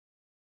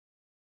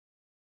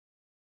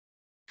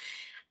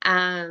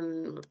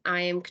I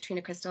am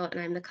Katrina Crystal, and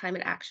I'm the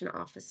Climate Action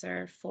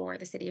Officer for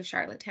the City of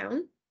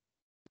Charlottetown.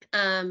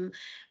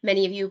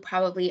 Many of you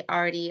probably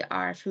already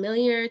are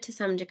familiar to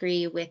some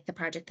degree with the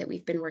project that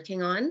we've been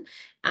working on,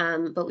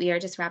 but we are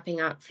just wrapping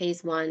up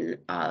phase 1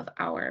 of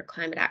our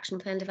climate action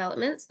plan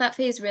development. So that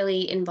phase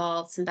really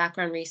involved some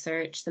background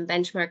research, some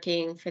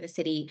benchmarking for the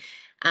city,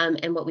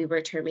 and what we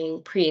were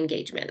terming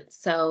pre-engagement.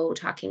 So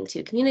talking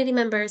to community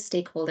members,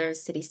 stakeholders,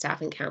 city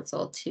staff, and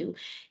council to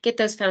get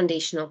those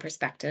foundational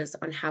perspectives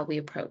on how we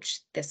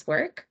approach this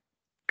work.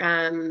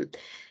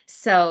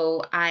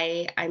 So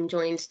I'm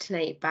joined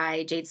tonight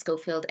by Jade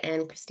Schofield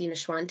and Christina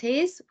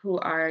Schwantes, who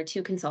are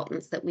two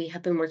consultants that we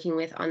have been working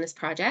with on this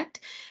project,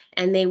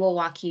 and they will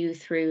walk you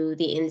through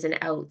the ins and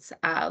outs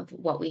of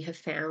what we have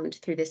found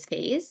through this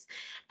phase.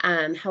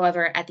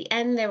 However, at the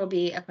end, there will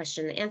be a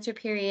question and answer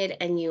period,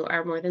 and you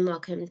are more than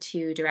welcome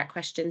to direct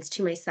questions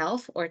to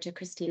myself or to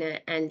Christina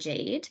and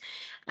Jade.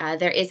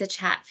 There is a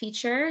chat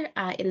feature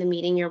in the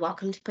meeting. You're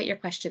welcome to put your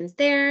questions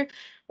there,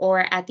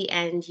 or at the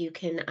end, you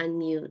can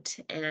unmute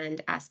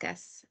and ask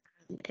us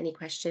any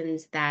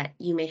questions that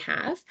you may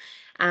have.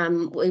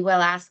 We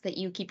will ask that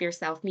you keep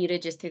yourself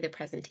muted just through the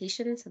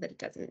presentation so that it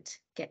doesn't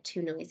get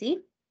too noisy.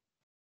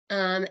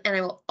 And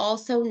I will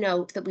also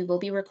note that we will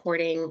be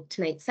recording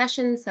tonight's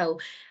session. So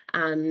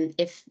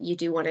if you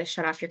do want to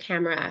shut off your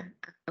camera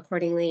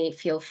accordingly,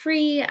 feel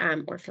free,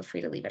 or feel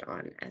free to leave it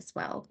on as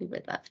well. We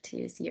would love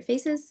to see your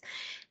faces.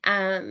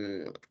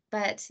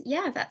 But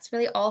yeah, that's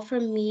really all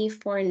from me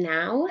for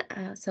now.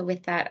 So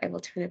with that, I will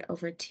turn it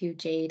over to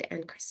Jade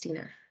and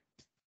Christina.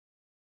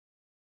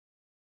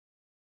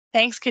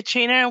 Thanks,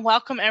 Katrina, and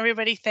welcome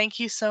everybody. Thank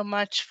you so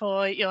much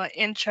for your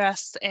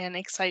interest and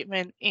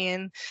excitement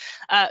in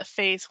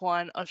phase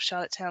 1 of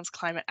Charlottetown's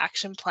Climate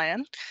Action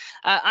Plan.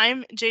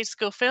 I'm Jade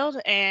Schofield,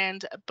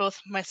 and both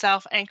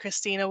myself and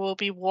Christina will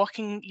be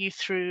walking you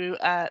through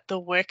the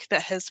work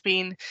that has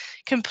been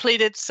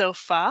completed so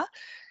far.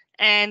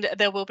 And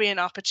there will be an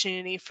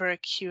opportunity for a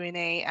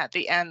Q&A at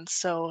the end.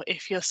 So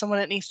if you're someone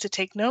that needs to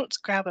take notes,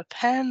 grab a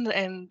pen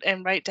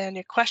and write down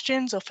your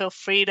questions, or feel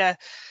free to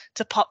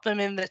pop them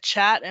in the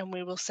chat, and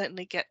we will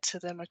certainly get to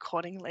them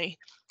accordingly.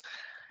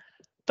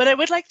 But I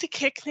would like to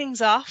kick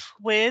things off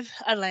with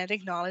a land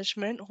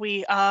acknowledgement.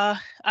 We are,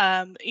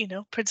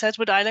 Prince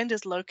Edward Island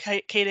is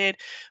located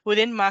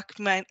within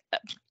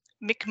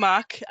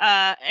Mi'kmaq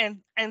and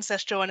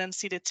ancestral and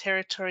unceded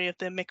territory of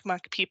the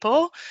Mi'kmaq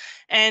people,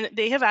 and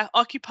they have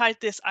occupied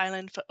this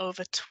island for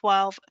over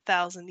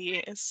 12,000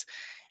 years.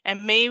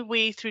 And may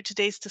we, through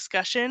today's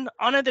discussion,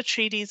 honor the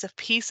treaties of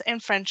peace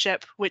and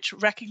friendship which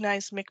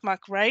recognize Mi'kmaq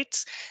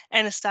rights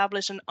and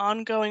establish an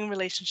ongoing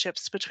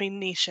relationships between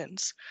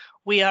nations.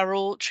 We are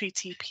all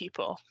treaty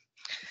people.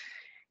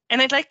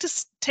 And I'd like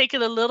to take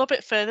it a little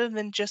bit further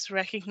than just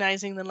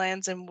recognizing the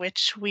lands in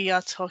which we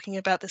are talking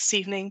about this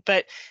evening,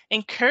 but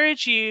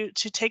encourage you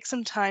to take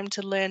some time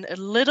to learn a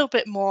little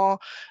bit more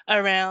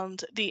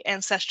around the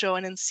ancestral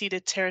and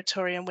unceded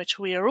territory in which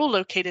we are all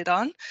located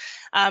on.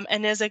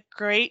 And there's a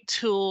great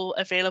tool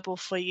available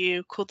for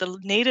you called the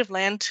Native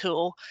Land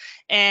Tool,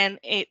 and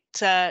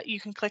you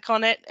can click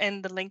on it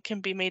and the link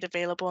can be made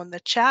available in the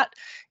chat.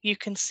 You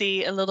can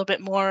see a little bit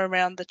more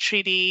around the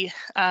treaty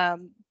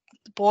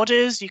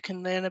borders. You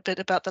can learn a bit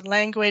about the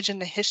language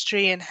and the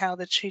history and how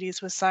the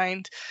treaties were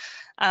signed,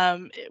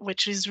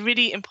 which is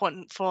really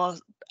important for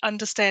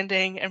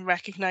understanding and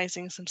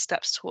recognizing some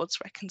steps towards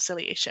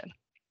reconciliation.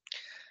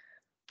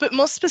 But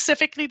more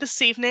specifically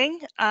this evening,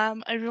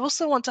 I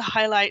also want to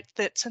highlight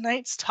that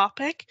tonight's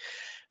topic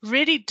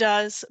really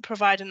does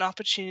provide an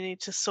opportunity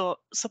to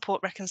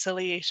support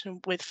reconciliation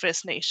with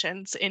First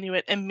Nations,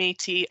 Inuit, and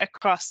Métis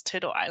across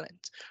Turtle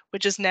Island,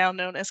 which is now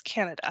known as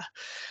Canada.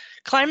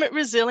 Climate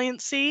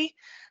resiliency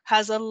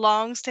has a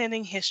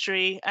long-standing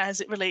history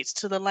as it relates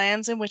to the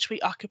lands in which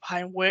we occupy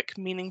and work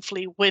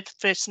meaningfully with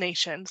First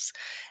Nations,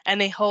 and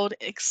they hold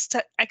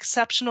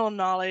exceptional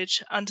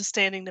knowledge,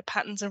 understanding the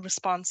patterns and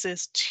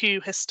responses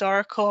to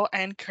historical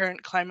and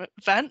current climate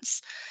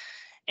events.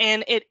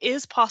 And it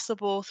is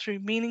possible through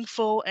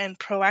meaningful and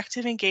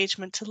proactive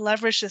engagement to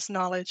leverage this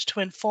knowledge to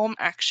inform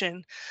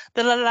action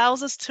that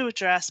allows us to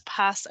address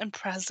past and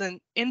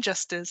present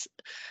injustice,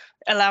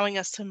 allowing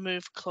us to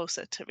move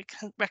closer to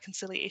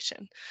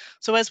reconciliation.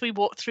 So as we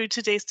walk through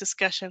today's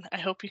discussion, I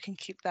hope you can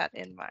keep that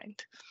in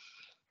mind.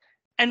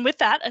 And with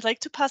that, I'd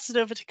like to pass it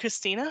over to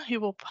Christina, who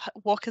will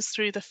walk us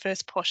through the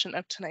first portion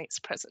of tonight's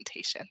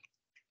presentation.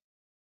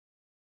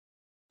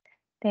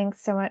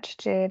 Thanks so much,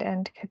 Jade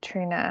and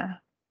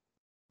Katrina.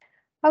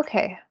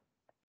 Okay.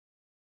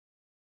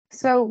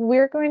 So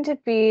we're going to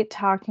be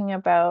talking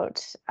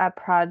about a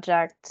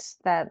project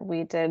that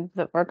we did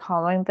that we're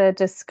calling the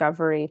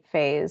discovery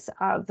phase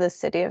of the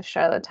City of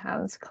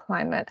Charlottetown's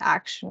Climate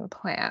Action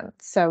Plan.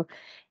 So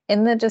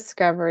in the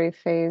discovery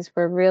phase,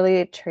 we're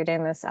really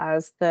treating this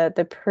as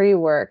the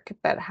pre-work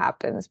that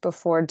happens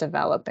before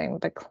developing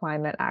the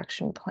Climate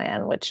Action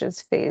Plan, which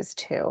is phase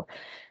 2.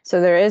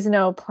 So there is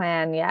no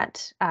plan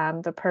yet.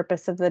 The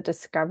purpose of the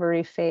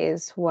discovery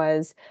phase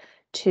was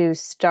to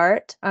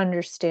start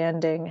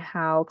understanding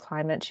how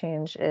climate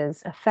change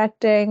is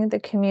affecting the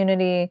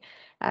community,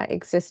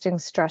 existing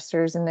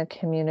stressors in the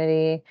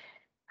community,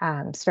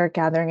 start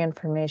gathering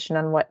information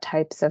on what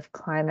types of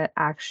climate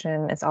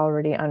action is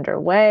already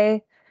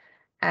underway.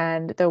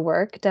 And the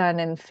work done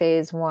in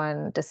phase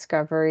 1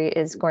 discovery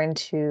is going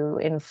to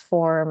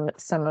inform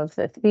some of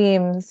the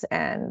themes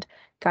and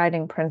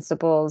guiding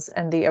principles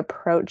and the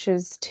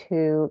approaches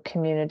to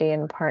community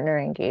and partner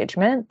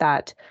engagement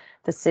that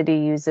the city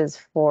uses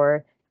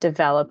for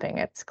developing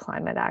its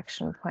climate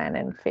action plan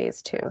in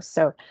phase 2.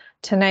 So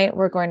tonight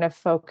we're going to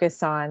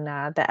focus on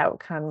the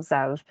outcomes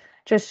of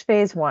just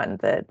phase 1,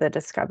 the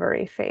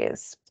discovery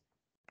phase,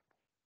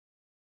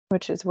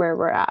 which is where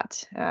we're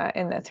at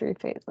in the 3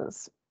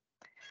 phases.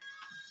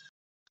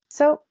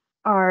 So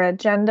our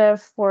agenda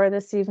for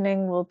this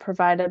evening will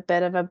provide a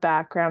bit of a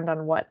background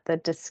on what the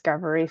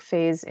discovery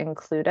phase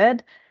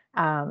included,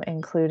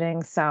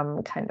 including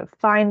some kind of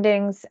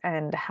findings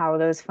and how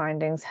those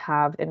findings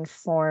have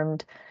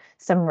informed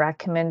some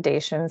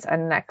recommendations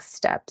and next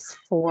steps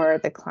for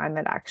the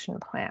climate action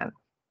plan.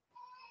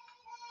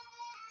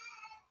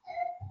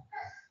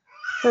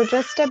 So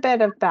just a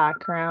bit of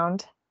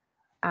background.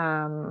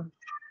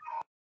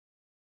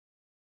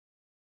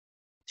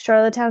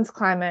 Charlottetown's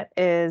climate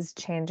is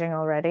changing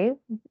already.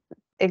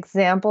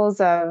 Examples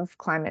of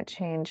climate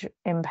change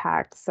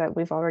impacts that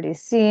we've already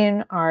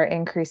seen are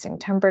increasing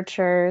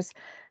temperatures,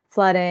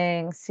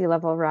 flooding, sea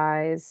level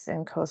rise,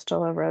 and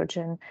coastal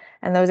erosion.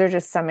 And those are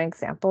just some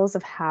examples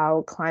of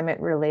how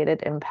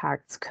climate-related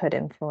impacts could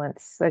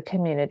influence the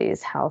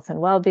community's health and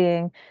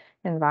well-being,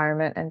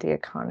 environment, and the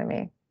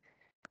economy.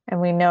 And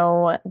we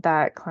know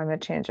that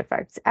climate change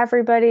affects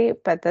everybody,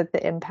 but that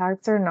the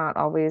impacts are not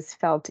always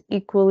felt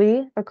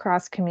equally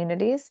across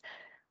communities.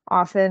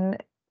 Often,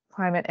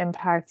 climate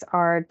impacts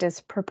are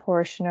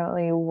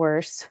disproportionately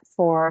worse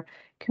for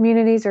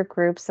communities or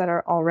groups that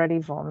are already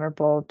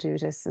vulnerable due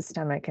to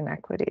systemic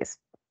inequities.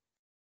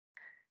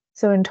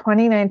 So in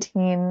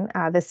 2019,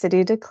 the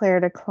city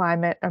declared a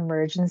climate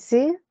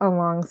emergency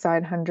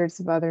alongside hundreds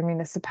of other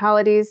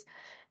municipalities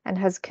and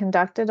has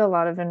conducted a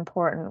lot of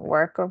important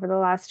work over the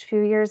last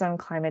few years on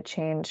climate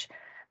change,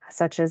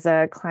 such as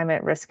a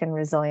climate risk and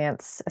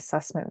resilience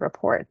assessment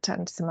report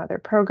and some other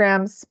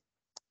programs.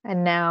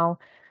 And now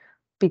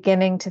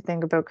beginning to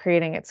think about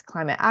creating its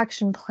climate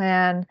action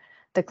plan.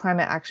 The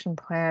climate action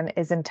plan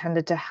is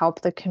intended to help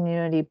the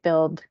community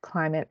build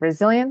climate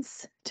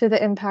resilience to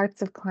the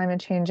impacts of climate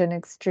change and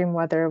extreme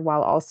weather,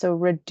 while also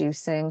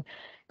reducing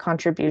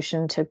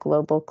contribution to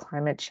global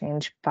climate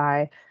change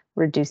by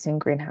reducing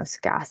greenhouse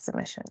gas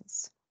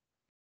emissions.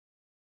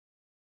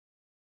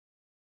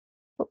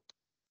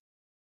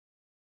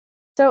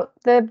 So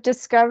the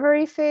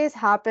discovery phase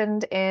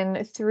happened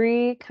in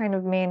 3 kind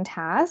of main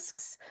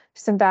tasks: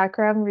 some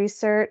background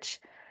research,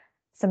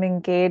 some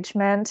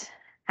engagement,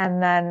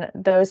 and then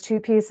those 2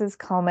 pieces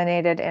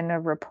culminated in a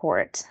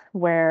report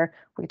where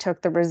we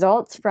took the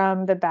results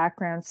from the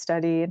background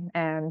study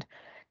and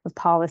the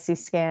policy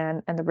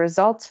scan and the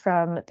results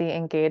from the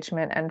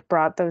engagement and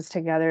brought those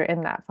together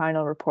in that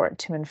final report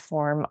to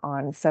inform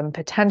on some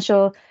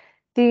potential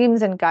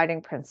themes and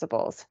guiding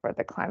principles for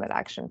the climate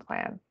action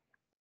plan.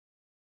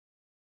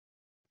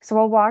 So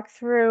I'll walk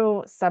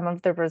through some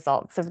of the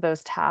results of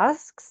those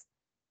tasks.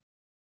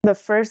 The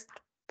first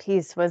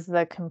piece was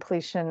the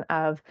completion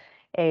of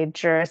a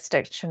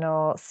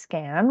jurisdictional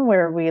scan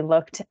where we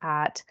looked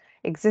at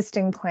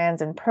existing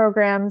plans and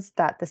programs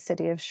that the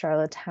City of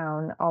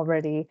Charlottetown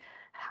already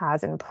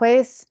has in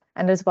place,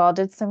 and as well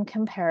did some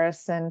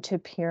comparison to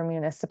peer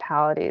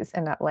municipalities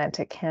in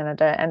Atlantic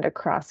Canada and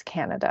across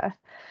Canada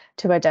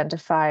to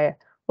identify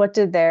what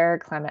did their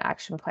climate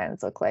action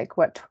plans look like,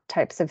 what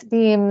types of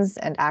themes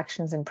and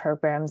actions and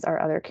programs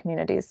are other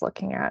communities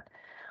looking at.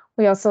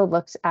 We also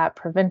looked at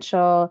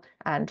provincial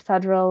and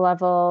federal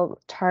level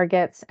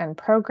targets and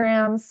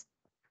programs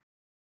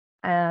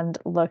and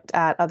looked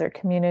at other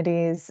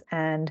communities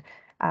and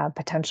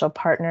potential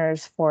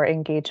partners for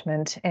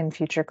engagement in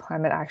future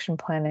climate action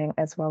planning,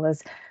 as well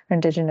as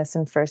Indigenous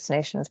and First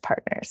Nations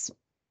partners.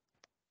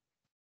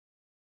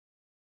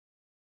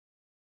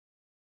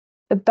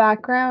 The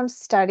background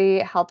study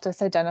helped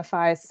us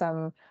identify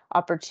some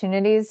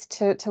opportunities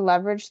to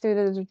leverage through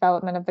the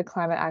development of the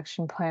climate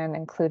action plan,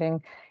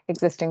 including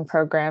existing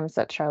programs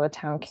that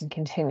Charlottetown can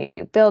continue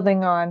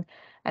building on,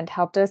 and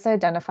helped us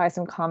identify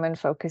some common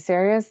focus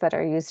areas that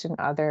are used in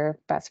other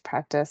best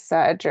practice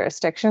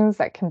jurisdictions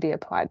that can be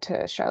applied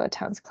to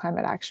Charlottetown's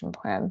climate action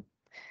plan.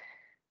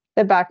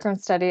 The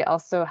background study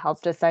also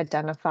helped us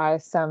identify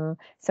some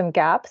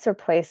gaps or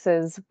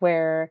places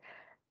where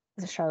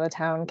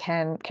Charlottetown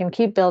can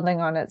keep building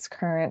on its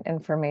current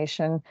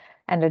information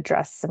and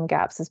address some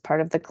gaps as part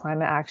of the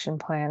climate action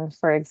plan.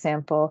 For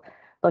example,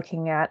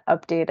 looking at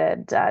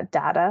updated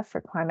data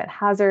for climate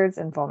hazards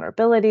and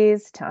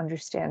vulnerabilities to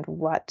understand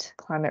what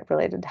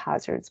climate-related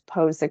hazards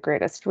pose the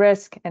greatest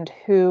risk and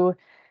who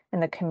in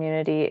the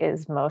community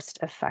is most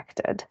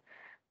affected.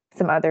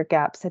 Some other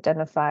gaps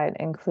identified,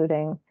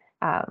 including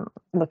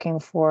looking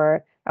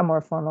for a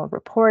more formal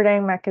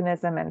reporting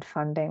mechanism, and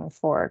funding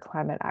for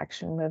climate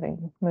action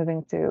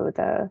moving through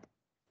the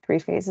 3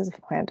 phases of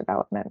plan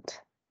development.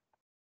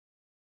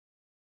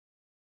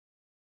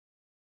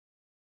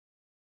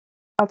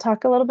 I'll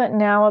talk a little bit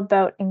now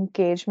about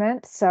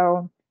engagement.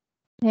 So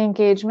the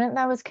engagement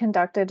that was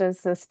conducted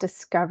as this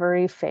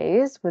discovery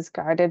phase was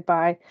guided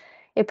by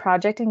a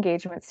project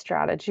engagement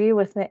strategy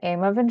with the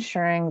aim of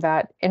ensuring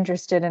that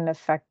interested and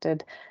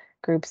affected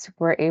groups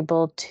were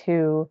able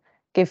to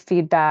give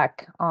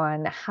feedback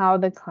on how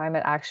the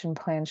climate action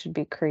plan should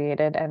be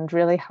created and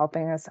really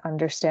helping us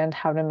understand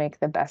how to make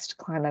the best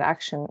climate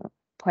action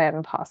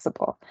plan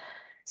possible.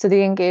 So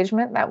the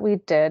engagement that we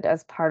did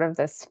as part of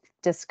this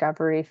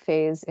discovery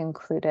phase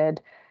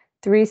included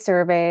 3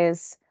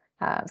 surveys,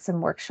 some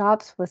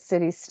workshops with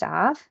city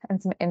staff,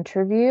 and some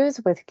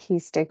interviews with key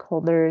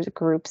stakeholders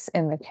groups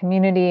in the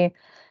community,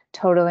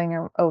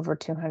 totaling over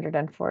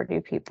 240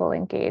 people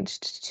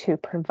engaged to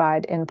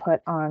provide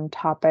input on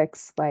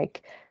topics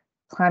like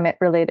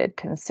climate-related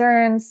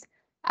concerns,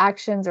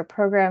 actions or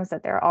programs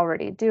that they're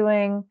already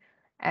doing,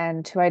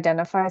 and to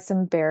identify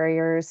some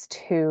barriers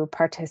to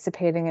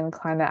participating in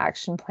climate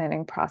action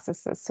planning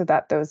processes so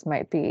that those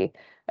might be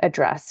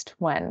addressed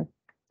when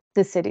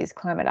the city's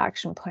climate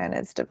action plan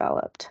is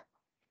developed.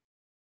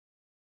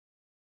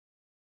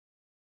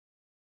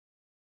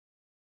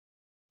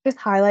 Just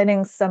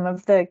highlighting some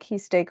of the key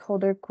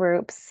stakeholder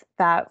groups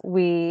that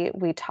we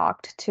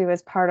talked to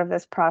as part of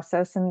this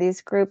process, and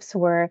these groups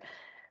were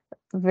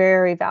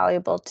very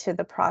valuable to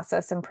the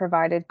process and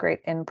provided great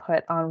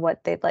input on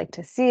what they'd like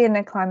to see in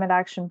a climate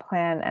action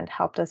plan and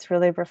helped us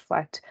really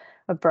reflect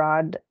a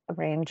broad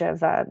range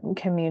of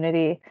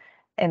community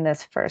in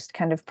this first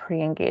kind of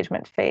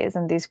pre-engagement phase.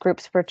 And these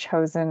groups were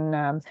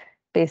chosen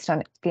based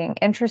on being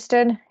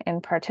interested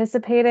in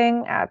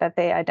participating that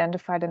they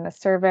identified in the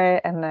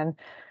survey, and then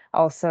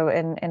also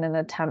in an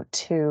attempt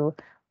to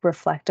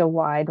reflect a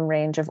wide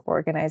range of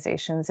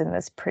organizations in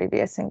this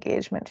previous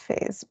engagement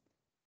phase.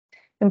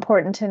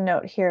 Important to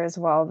note here as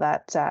well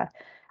that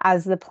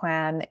as the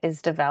plan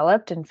is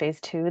developed in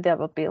phase 2, there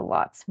will be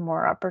lots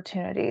more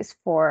opportunities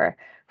for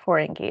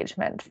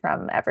engagement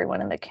from everyone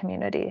in the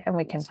community, and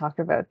we can talk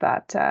about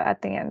that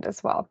at the end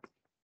as well.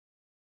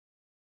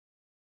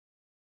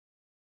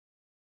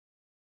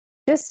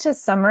 Just to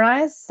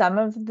summarize some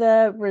of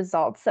the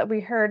results that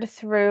we heard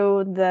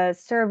through the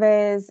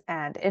surveys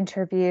and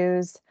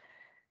interviews,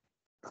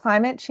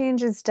 climate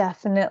change is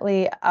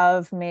definitely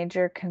of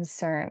major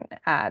concern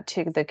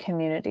to the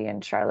community in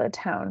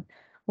Charlottetown.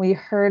 We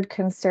heard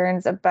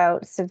concerns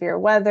about severe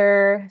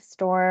weather,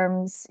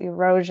 storms,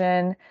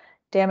 erosion,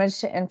 damage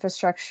to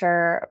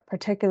infrastructure,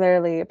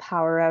 particularly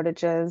power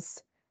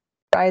outages,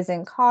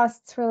 rising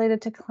costs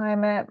related to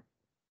climate,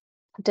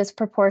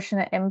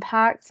 disproportionate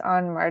impacts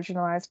on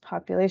marginalized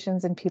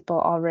populations and people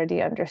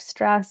already under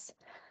stress.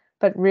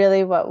 But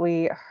really what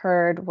we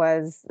heard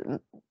was,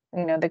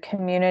 the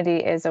community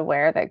is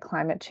aware that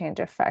climate change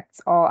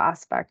affects all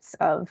aspects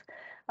of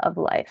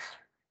life.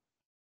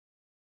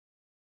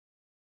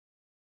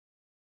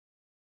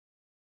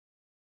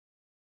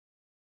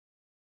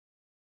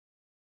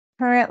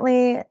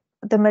 Currently,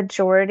 the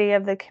majority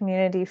of the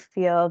community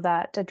feel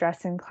that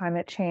addressing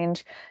climate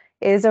change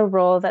is a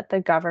role that the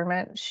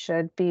government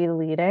should be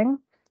leading.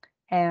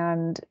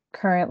 And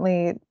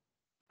currently,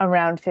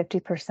 around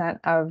 50%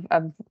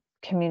 of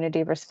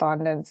community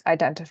respondents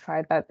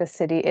identified that the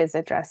city is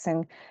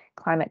addressing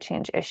climate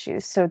change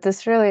issues. So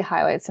this really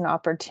highlights an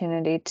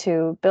opportunity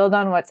to build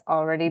on what's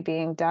already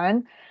being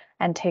done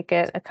and take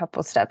it a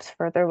couple steps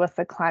further with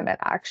the climate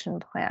action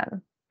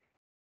plan.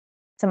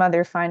 Some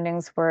other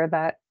findings were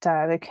that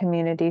the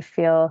community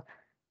feel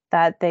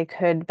that they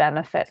could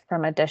benefit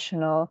from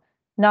additional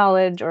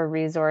knowledge or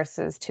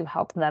resources to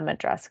help them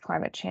address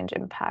climate change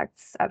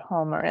impacts at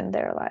home or in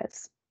their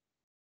lives.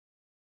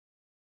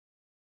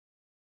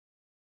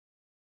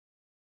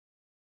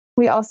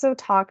 We also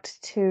talked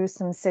to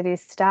some city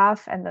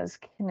staff and those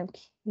kind of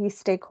key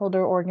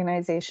stakeholder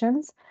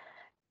organizations.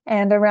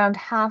 And around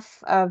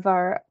half of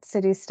our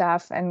city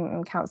staff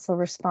and council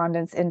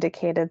respondents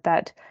indicated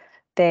that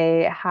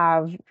they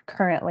have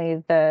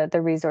currently the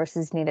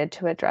resources needed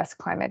to address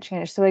climate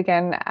change. So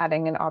again,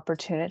 adding an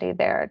opportunity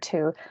there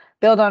to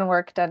build on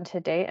work done to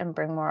date and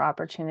bring more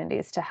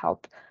opportunities to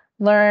help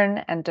learn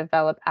and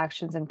develop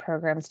actions and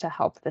programs to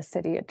help the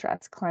city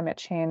address climate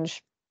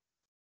change.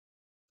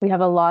 We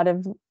have a lot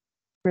of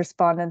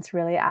respondents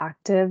really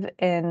active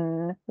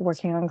in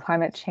working on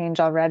climate change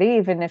already,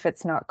 even if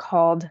it's not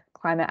called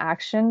climate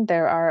action.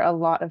 There are a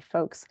lot of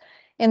folks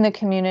in the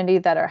community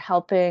that are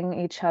helping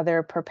each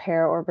other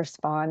prepare or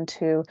respond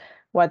to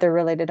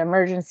weather-related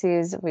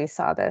emergencies. We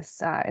saw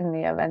this in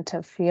the event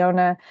of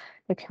Fiona,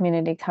 the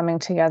community coming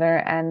together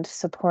and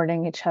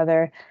supporting each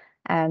other.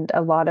 And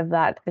a lot of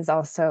that is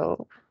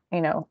also,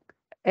 in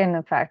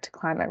effect,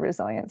 climate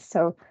resilience.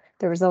 So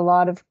there was a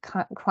lot of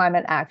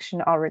climate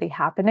action already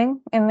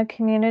happening in the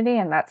community,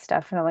 and that's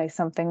definitely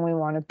something we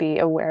want to be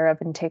aware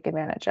of and take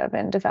advantage of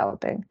in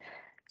developing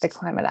the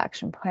climate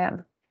action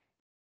plan.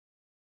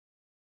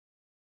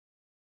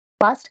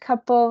 Last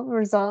couple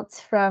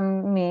results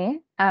from me.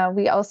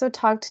 We also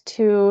talked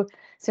to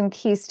some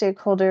key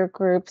stakeholder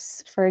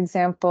groups, for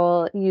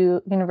example,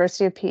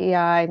 University of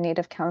PEI,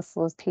 Native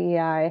Council of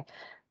PEI,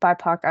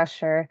 BIPOC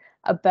Usher,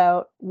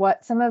 about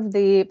what some of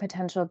the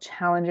potential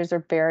challenges or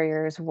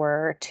barriers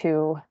were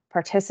to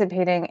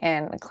participating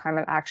in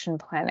climate action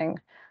planning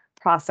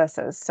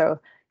processes. So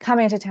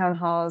coming to town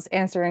halls,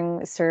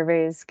 answering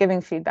surveys, giving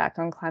feedback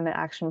on climate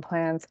action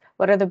plans.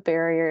 What are the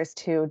barriers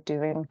to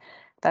doing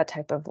that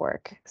type of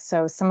work?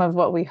 So some of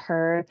what we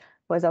heard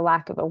was a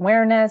lack of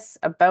awareness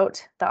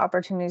about the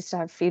opportunities to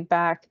have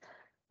feedback,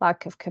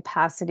 lack of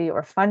capacity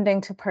or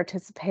funding to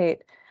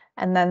participate,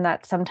 and then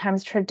that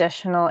sometimes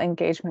traditional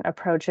engagement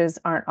approaches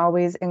aren't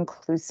always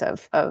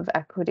inclusive of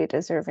equity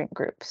deserving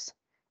groups.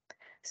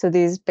 So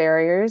these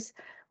barriers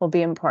will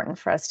be important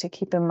for us to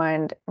keep in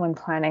mind when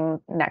planning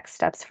next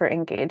steps for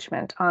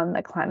engagement on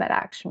the climate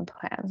action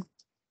plan.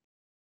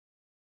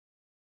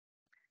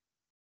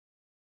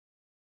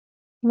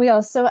 We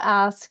also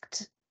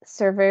asked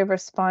survey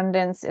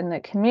respondents in the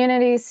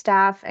community,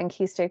 staff, and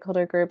key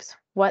stakeholder groups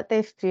what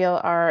they feel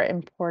are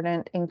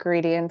important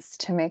ingredients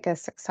to make a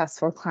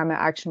successful climate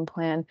action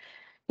plan.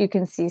 You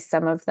can see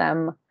some of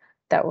them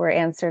that were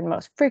answered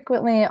most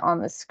frequently on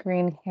the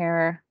screen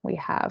here. We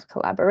have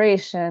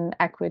collaboration,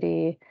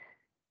 equity,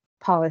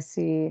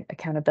 policy,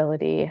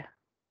 accountability, a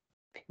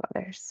few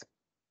others.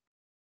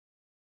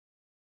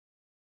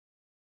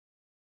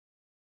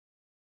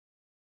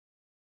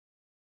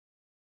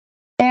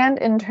 And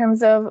in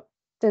terms of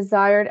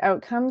desired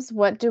outcomes,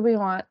 what do we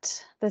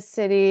want the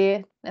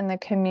city and the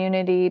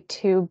community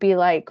to be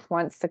like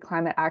once the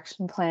climate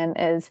action plan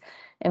is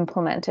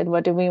implemented?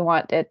 What do we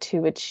want it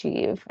to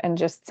achieve? And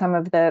just some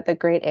of the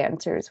great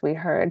answers we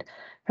heard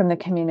from the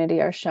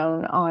community are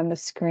shown on the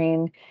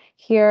screen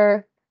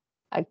here.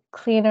 A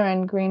cleaner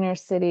and greener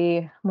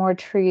city, more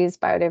trees,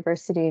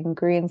 biodiversity, and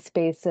green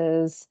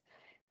spaces,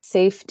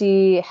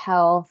 safety,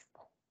 health,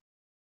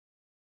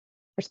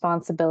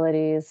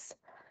 responsibilities.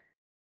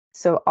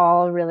 So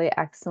all really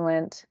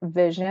excellent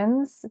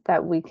visions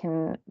that we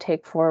can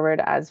take forward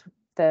as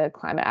the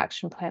climate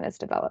action plan is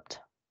developed.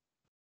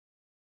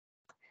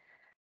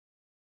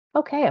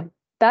 Okay,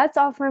 that's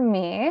all from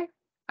me.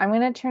 I'm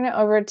going to turn it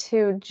over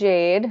to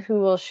Jade, who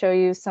will show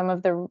you some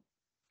of the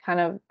kind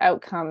of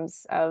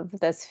outcomes of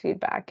this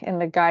feedback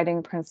and the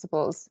guiding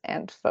principles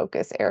and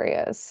focus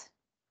areas.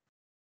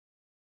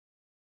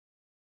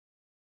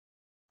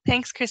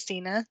 Thanks,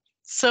 Christina.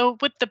 So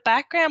with the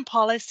background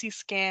policy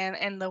scan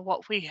and the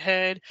what we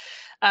heard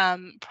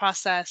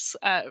process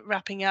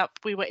wrapping up,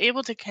 we were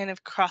able to kind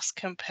of cross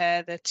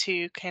compare the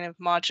two kind of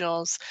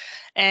modules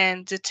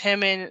and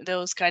determine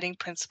those guiding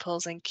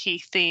principles and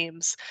key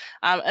themes,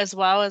 as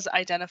well as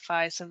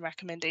identify some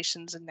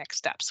recommendations and next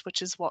steps,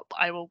 which is what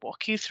I will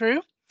walk you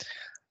through.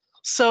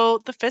 So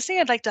the first thing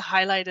I'd like to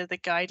highlight are the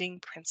guiding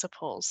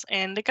principles.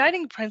 And the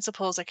guiding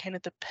principles are kind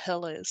of the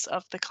pillars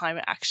of the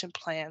climate action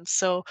plan.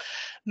 So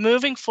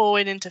moving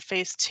forward into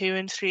phase 2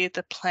 and 3 of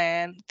the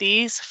plan,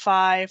 these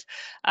 5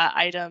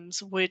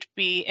 items would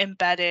be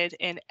embedded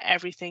in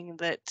everything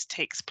that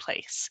takes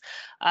place.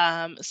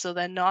 So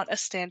they're not a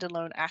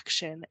standalone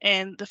action.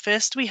 And the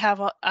first we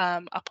have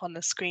up on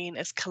the screen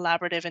is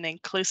collaborative and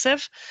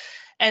inclusive.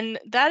 And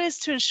that is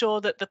to ensure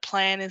that the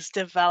plan is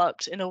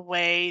developed in a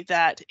way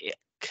that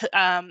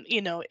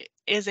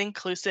is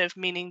inclusive,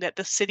 meaning that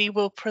the city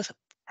will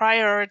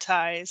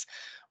prioritize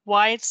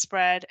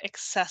widespread,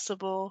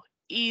 accessible,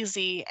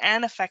 easy,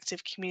 and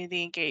effective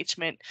community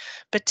engagement,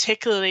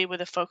 particularly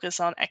with a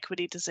focus on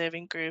equity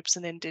deserving groups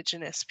and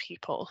Indigenous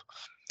people.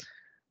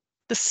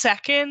 The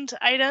second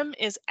item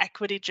is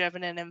equity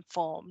driven and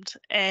informed,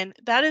 and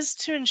that is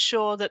to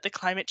ensure that the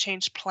climate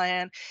change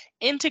plan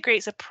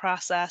integrates a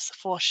process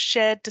for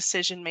shared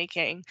decision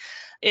making.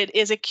 It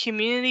is a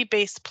community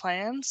based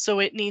plan, so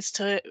it needs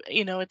to,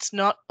 it's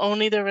not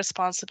only the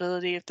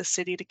responsibility of the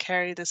city to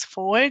carry this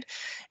forward,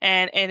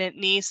 and it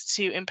needs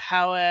to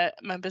empower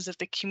members of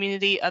the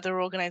community,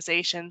 other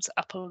organizations,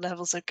 upper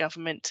levels of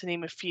government, to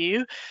name a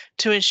few,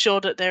 to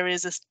ensure that there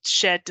is a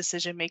shared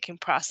decision making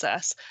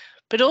process,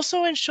 but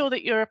also ensure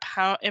that you're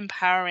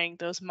empowering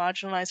those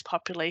marginalized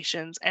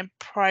populations and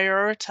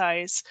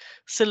prioritize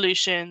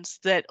solutions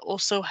that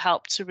also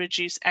help to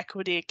reduce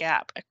equity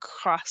gap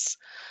across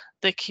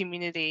the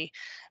community.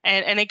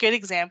 And a good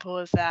example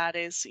of that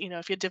is,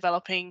 if you're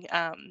developing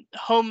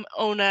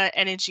homeowner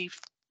energy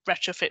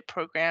retrofit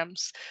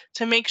programs,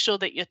 to make sure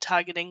that you're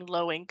targeting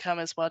low income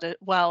as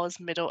well as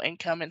middle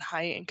income and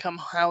high income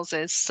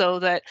houses, so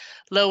that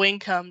low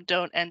income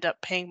don't end up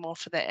paying more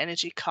for their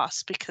energy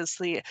costs because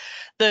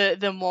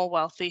the more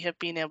wealthy have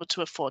been able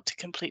to afford to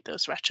complete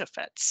those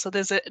retrofits. So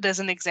there's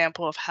an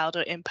example of how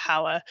to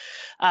empower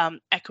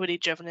equity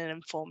driven and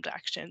informed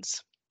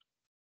actions.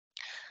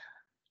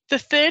 The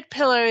third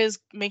pillar is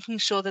making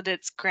sure that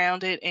it's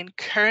grounded in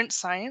current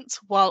science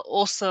while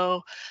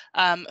also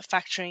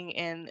factoring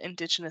in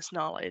Indigenous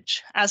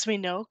knowledge. As we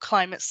know,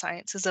 climate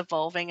science is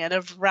evolving at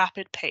a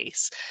rapid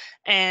pace,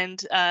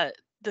 and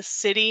the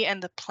city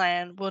and the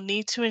plan will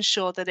need to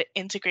ensure that it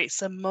integrates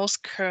the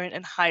most current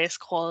and highest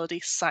quality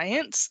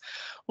science,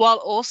 while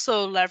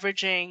also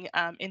leveraging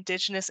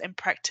Indigenous and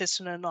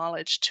practitioner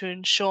knowledge to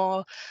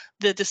ensure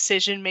the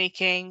decision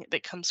making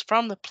that comes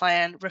from the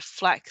plan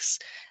reflects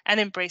and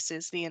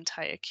embraces the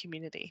entire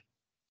community.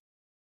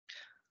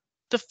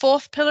 The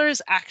fourth pillar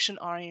is action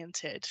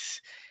oriented.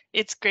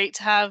 It's great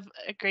to have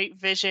a great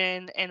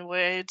vision and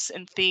words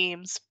and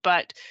themes,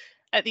 but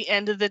at the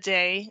end of the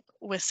day,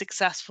 we're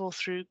successful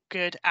through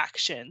good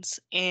actions.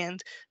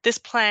 And this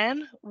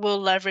plan will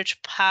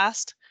leverage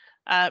past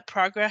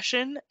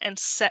progression and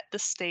set the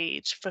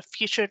stage for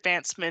future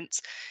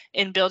advancements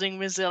in building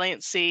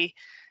resiliency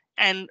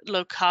and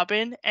low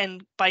carbon,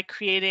 and by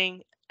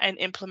creating and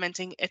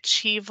implementing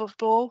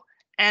achievable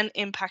and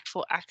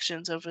impactful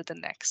actions over the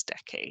next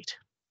decade.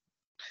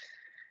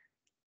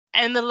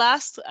 And the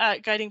last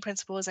guiding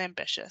principle is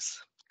ambitious.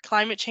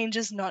 Climate change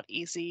is not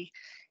easy.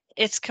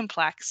 It's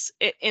complex.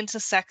 It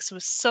intersects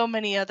with so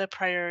many other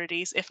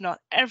priorities, if not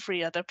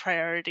every other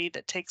priority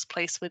that takes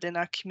place within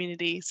our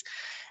communities.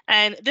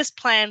 And this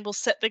plan will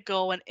set the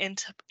goal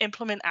and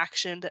implement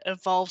action that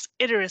evolves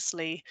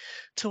iteratively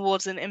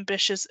towards an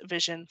ambitious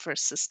vision for a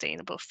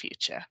sustainable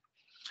future.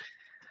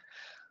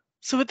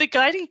 So with the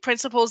guiding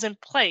principles in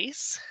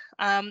place,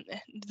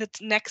 the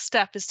next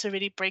step is to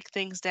really break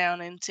things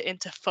down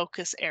into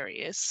focus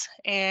areas.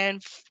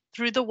 And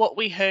through the what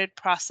we heard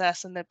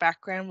process and the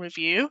background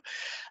review,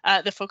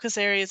 the focus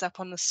areas up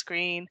on the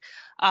screen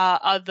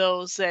are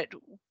those that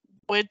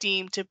were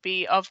deemed to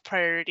be of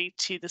priority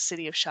to the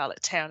City of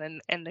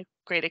Charlottetown and the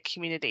greater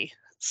community.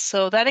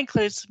 So that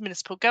includes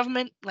municipal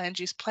government,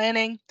 land use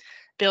planning,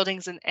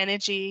 buildings and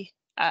energy,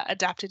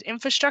 adapted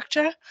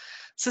infrastructure,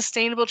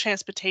 sustainable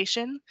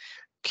transportation,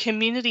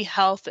 community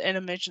health and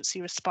emergency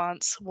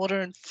response, water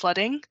and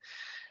flooding,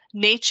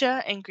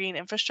 nature and green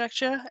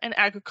infrastructure, and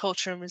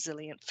agriculture and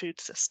resilient food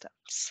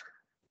systems.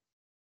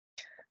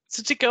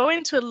 So to go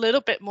into a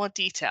little bit more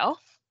detail,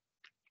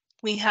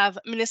 we have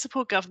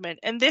municipal government,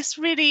 and this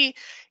really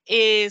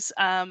is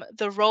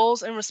the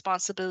roles and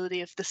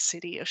responsibility of the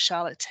City of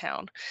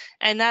Charlottetown,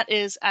 and that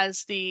is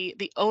as the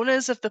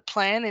owners of the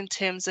plan in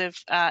terms of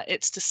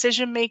its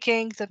decision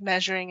making, the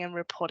measuring and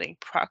reporting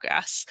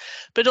progress,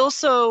 but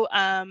also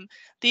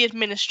the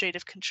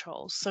administrative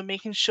controls. So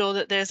making sure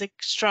that there's a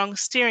strong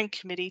steering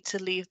committee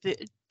to lead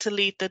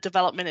the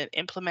development and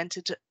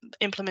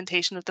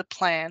implementation of the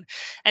plan,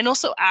 and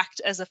also act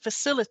as a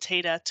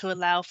facilitator to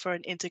allow for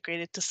an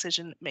integrated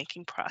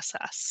decision-making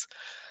process.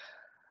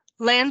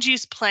 Land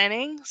use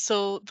planning,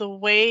 so the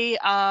way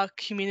our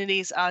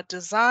communities are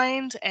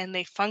designed and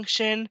they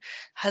function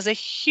has a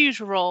huge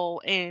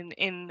role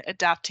in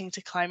adapting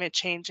to climate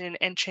change and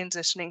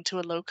transitioning to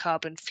a low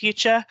carbon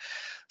future.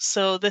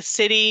 So the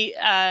city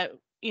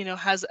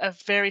has a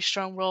very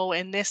strong role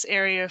in this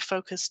area of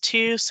focus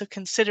too. So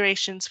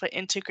considerations for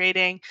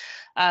integrating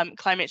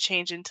climate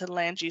change into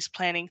land use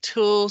planning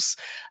tools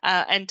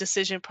and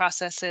decision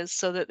processes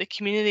so that the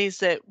communities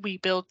that we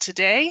build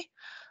today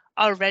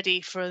are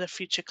ready for the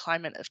future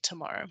climate of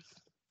tomorrow.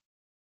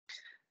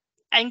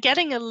 And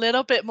getting a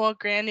little bit more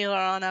granular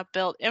on our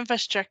built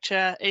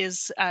infrastructure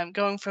is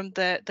going from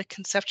the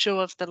conceptual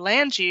of the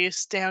land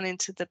use down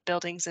into the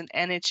buildings and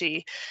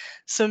energy.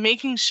 So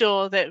making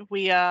sure that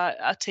we are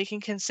taking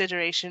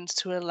considerations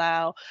to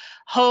allow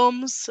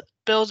homes,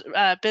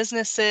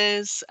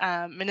 businesses,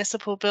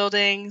 municipal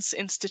buildings,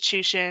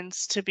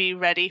 institutions to be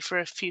ready for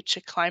a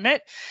future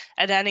climate.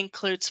 And that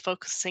includes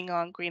focusing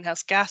on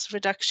greenhouse gas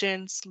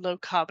reductions, low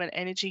carbon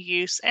energy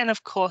use, and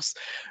of course,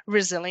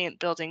 resilient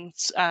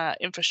buildings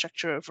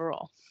infrastructure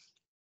overall.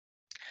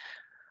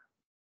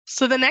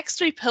 So the next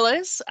three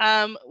pillars,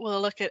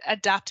 we'll look at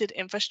adapted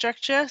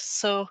infrastructure.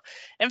 So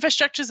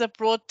infrastructure is a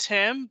broad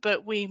term,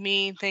 but we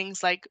mean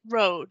things like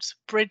roads,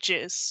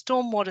 bridges,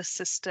 stormwater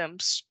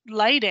systems,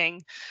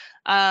 lighting,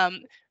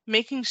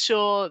 making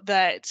sure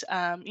that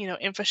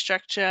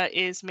infrastructure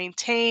is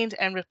maintained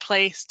and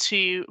replaced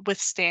to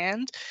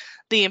withstand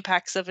the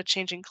impacts of a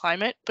changing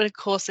climate, but of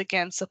course,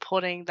 again,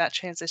 supporting that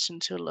transition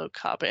to a low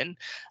carbon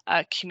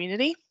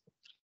community.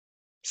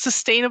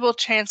 Sustainable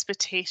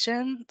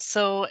transportation.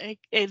 So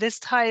this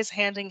ties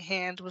hand in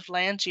hand with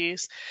land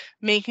use,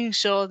 making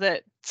sure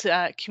that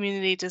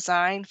community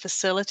design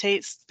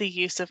facilitates the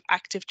use of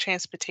active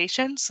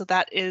transportation. So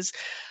that is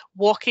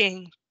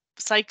walking,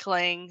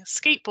 cycling,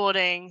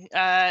 skateboarding,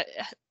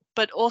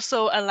 but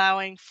also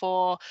allowing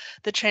for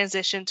the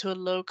transition to a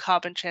low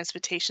carbon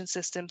transportation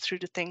system through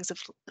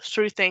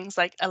things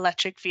like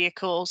electric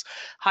vehicles,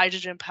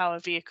 hydrogen power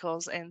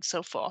vehicles, and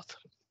so forth.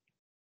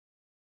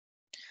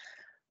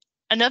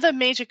 Another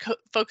major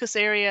focus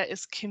area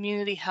is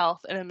community health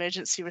and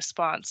emergency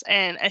response.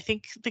 And I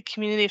think the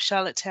community of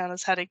Charlottetown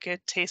has had a good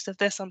taste of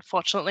this,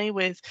 unfortunately,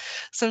 with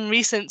some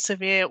recent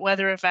severe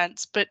weather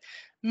events, but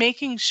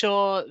making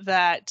sure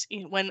that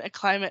when a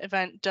climate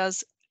event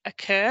does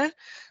occur,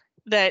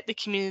 that the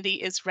community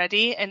is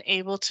ready and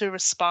able to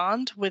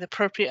respond with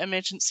appropriate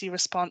emergency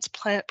response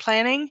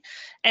planning,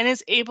 and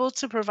is able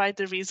to provide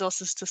the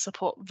resources to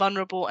support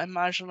vulnerable and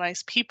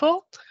marginalized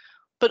people,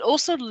 but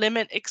also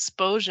limit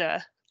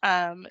exposure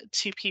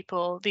to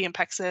people, the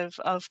impacts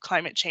of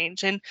climate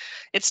change. And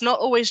it's not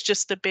always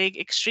just the big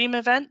extreme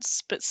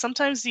events, but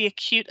sometimes the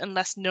acute and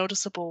less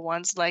noticeable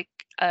ones, like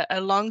a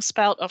long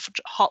spout of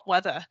hot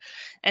weather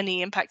and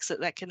the impacts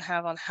that that can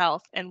have on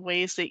health, and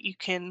ways that you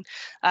can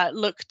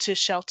look to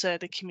shelter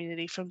the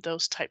community from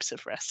those types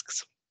of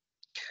risks.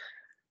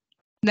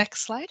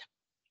 Next slide.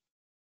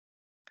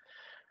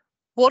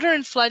 Water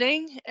and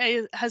flooding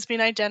has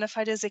been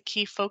identified as a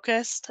key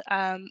focus.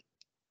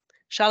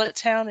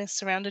 Charlottetown is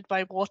surrounded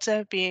by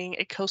water, being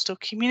a coastal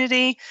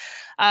community.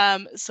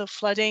 So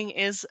flooding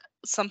is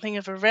something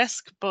of a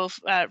risk, both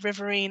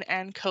riverine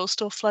and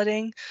coastal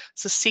flooding.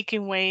 So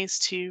seeking ways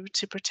to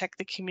protect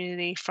the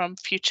community from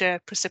future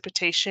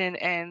precipitation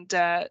and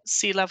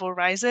sea level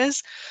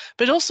rises,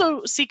 but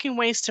also seeking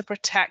ways to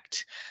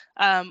protect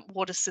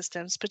water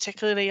systems,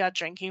 particularly our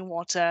drinking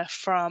water,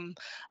 from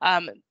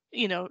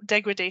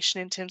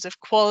degradation in terms of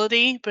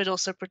quality, but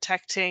also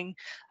protecting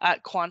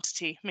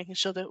quantity, making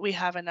sure that we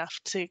have enough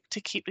to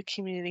keep the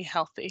community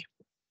healthy.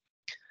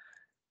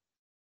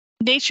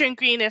 Nature and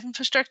green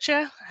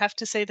infrastructure, I have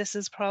to say this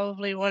is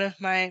probably one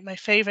of my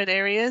favorite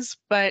areas,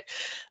 but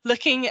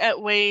looking at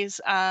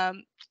ways,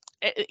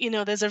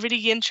 there's a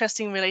really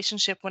interesting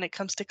relationship when it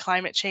comes to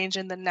climate change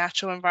and the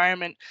natural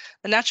environment.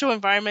 The natural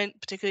environment,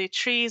 particularly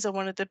trees, are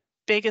one of the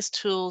biggest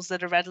tools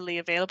that are readily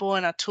available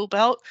in our tool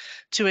belt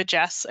to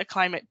address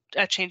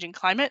a changing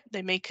climate.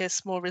 They make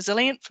us more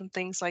resilient from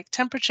things like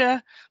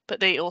temperature, but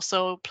they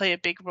also play a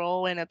big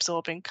role in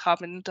absorbing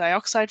carbon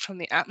dioxide from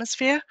the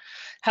atmosphere.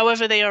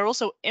 However, they are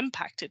also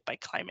impacted by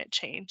climate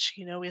change.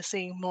 We're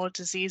seeing more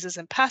diseases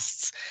and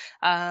pests,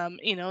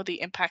 the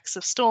impacts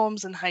of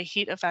storms and high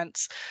heat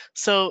events.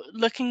 So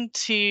looking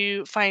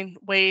to find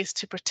ways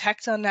to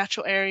protect our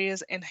natural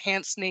areas,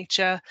 enhance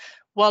nature,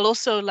 while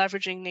also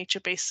leveraging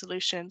nature-based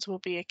solutions will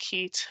be a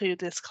key to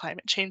this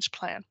climate change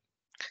plan.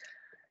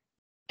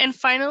 And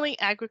finally,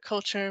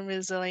 agriculture and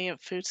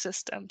resilient food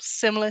systems.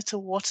 Similar to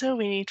water,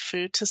 we need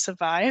food to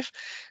survive.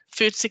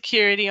 Food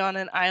security on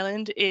an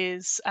island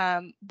is,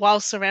 while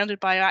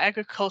surrounded by our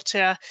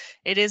agriculture,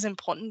 it is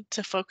important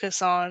to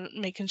focus on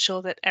making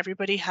sure that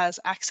everybody has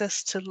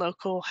access to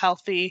local,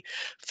 healthy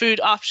food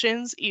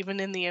options, even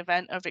in the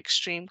event of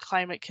extreme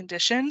climate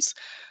conditions.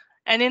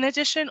 And in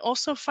addition,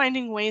 also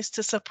finding ways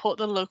to support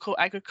the local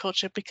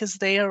agriculture, because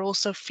they are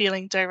also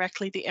feeling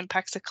directly the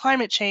impacts of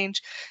climate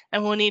change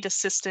and will need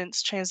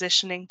assistance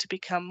transitioning to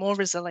become more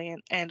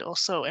resilient and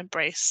also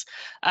embrace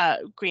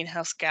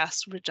greenhouse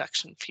gas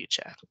reduction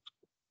future.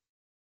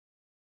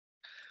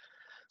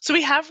 So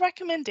we have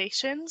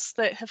recommendations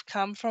that have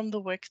come from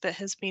the work that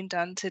has been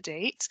done to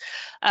date.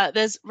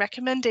 There's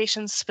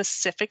recommendations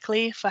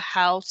specifically for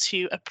how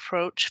to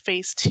approach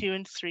phase 2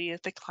 and 3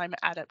 of the climate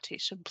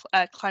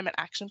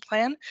action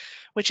plan,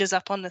 which is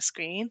up on the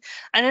screen.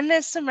 And then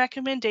there's some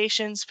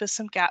recommendations for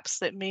some gaps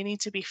that may need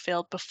to be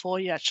filled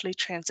before you actually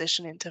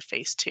transition into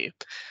phase 2.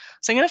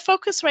 So I'm going to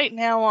focus right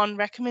now on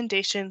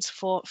recommendations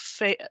for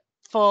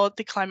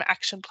the climate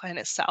action plan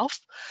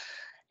itself.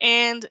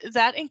 And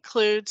that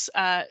includes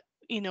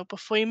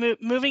before you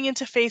moving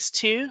into phase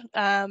 2,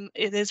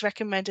 it is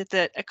recommended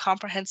that a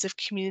comprehensive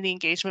community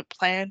engagement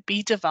plan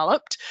be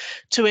developed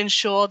to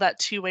ensure that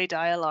two-way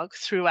dialogue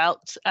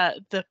throughout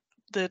the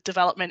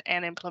development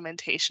and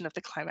implementation of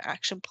the climate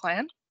action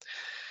plan.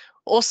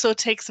 Also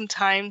take some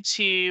time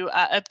to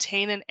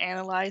obtain and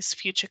analyze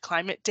future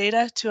climate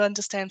data to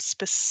understand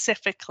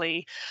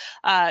specifically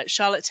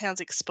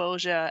Charlottetown's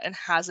exposure and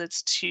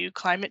hazards to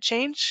climate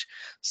change,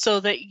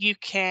 so that you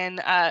can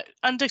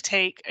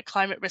undertake a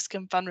climate risk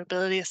and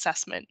vulnerability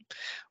assessment,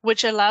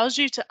 which allows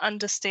you to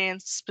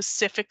understand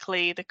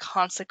specifically the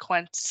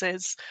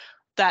consequences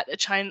that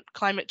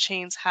climate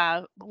change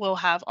will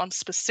have on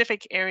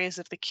specific areas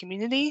of the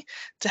community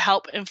to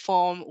help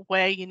inform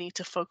where you need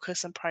to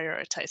focus and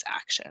prioritize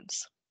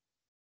actions.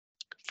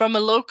 From a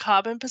low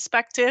carbon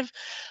perspective,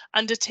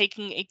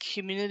 undertaking a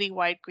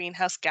community-wide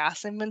greenhouse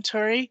gas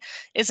inventory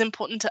is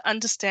important to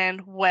understand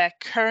where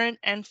current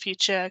and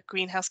future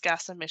greenhouse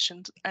gas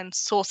emissions and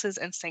sources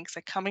and sinks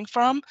are coming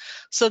from,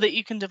 so that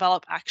you can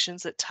develop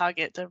actions that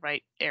target the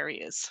right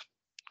areas.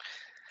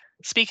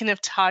 Speaking of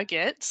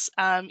targets,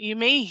 you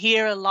may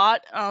hear a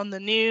lot on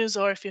the news,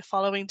 or if you're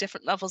following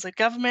different levels of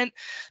government,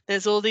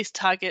 there's all these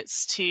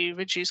targets to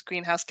reduce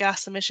greenhouse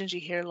gas emissions.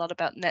 You hear a lot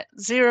about net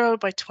zero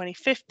by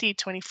 2050,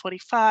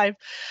 2045,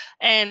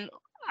 and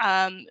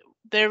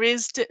there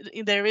is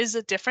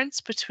a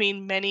difference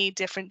between many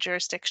different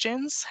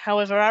jurisdictions.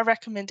 However, our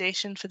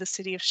recommendation for the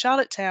City of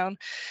Charlottetown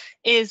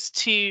is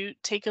to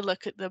take a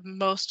look at the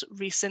most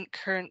recent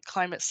current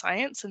climate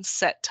science and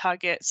set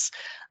targets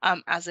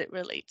as it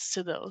relates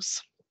to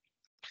those.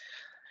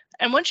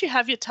 And once you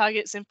have your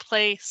targets in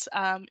place,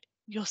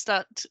 you'll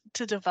start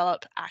to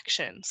develop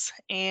actions.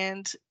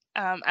 And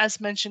as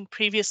mentioned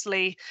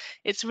previously,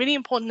 it's really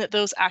important that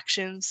those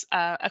actions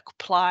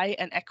apply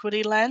an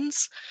equity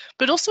lens,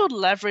 but also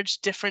leverage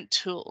different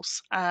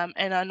tools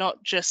and are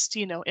not just,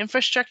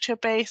 infrastructure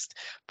based,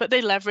 but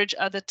they leverage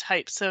other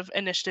types of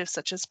initiatives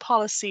such as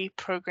policy,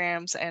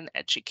 programs, and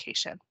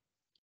education.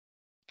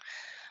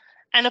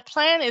 And a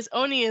plan is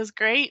only as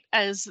great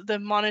as the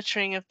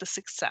monitoring of the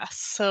success.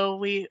 So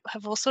we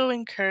have also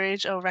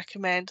encouraged or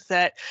recommend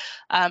that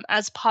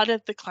as part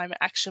of the Climate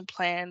Action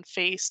Plan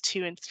Phase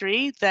 2 and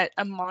 3, that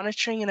a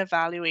monitoring and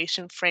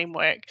evaluation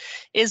framework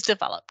is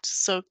developed.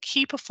 So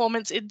key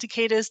performance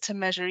indicators to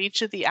measure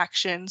each of the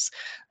actions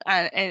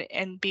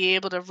and be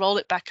able to roll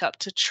it back up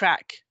to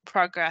track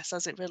progress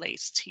as it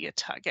relates to your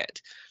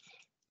target.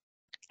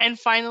 And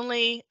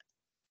finally,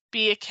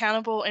 be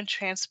accountable and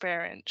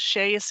transparent.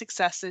 Share your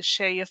successes,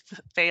 share your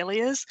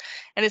failures,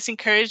 and it's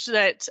encouraged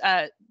that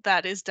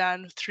that is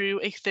done through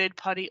a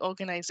third-party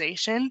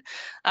organization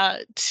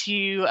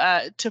to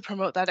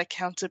promote that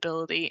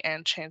accountability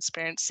and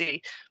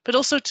transparency, but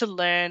also to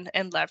learn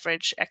and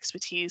leverage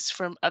expertise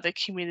from other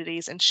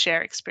communities and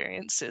share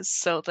experiences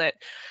so that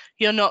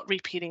you're not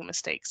repeating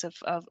mistakes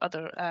of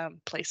other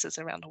places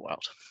around the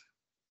world.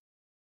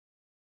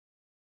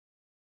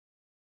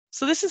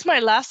 So this is my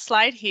last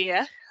slide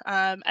here.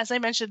 As I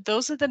mentioned,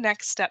 those are the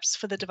next steps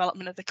for the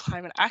development of the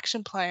Climate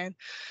Action Plan,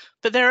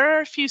 but there are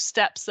a few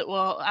steps that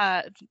will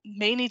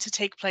may need to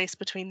take place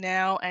between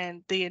now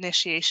and the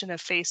initiation of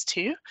Phase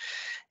 2.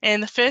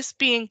 And the first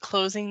being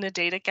closing the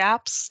data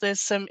gaps.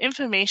 There's some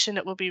information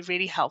that will be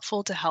really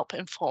helpful to help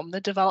inform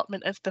the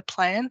development of the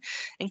plan,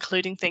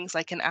 including things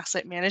like an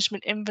asset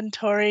management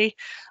inventory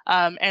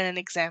and an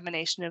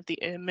examination of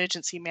the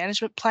emergency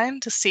management plan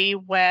to see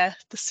where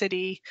the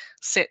city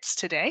sits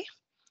today.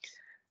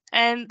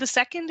 And the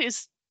second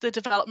is the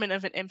development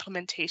of an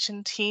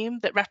implementation team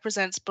that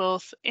represents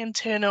both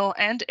internal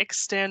and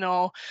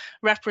external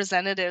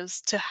representatives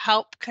to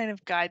help kind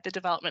of guide the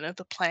development of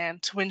the plan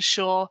to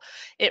ensure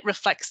it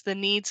reflects the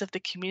needs of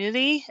the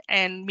community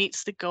and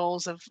meets the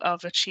goals of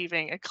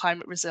achieving a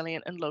climate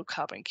resilient and low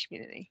carbon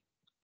community.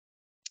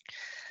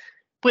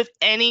 With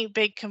any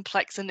big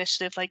complex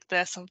initiative like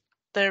this,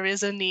 there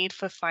is a need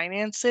for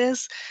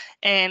finances,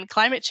 and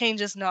climate change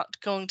is not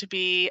going to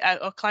be,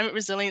 or climate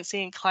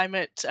resiliency and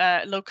climate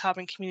low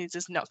carbon communities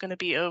is not going to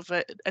be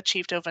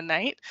achieved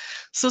overnight.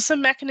 So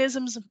some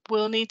mechanisms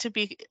will need to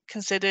be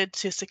considered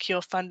to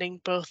secure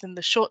funding both in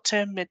the short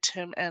term,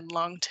 mid-term, and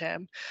long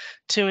term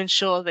to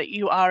ensure that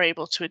you are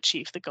able to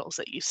achieve the goals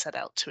that you set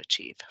out to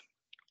achieve.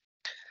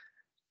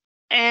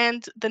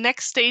 And the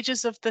next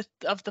stages of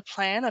the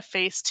plan are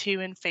Phase 2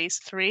 and Phase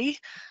 3.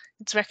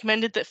 It's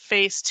recommended that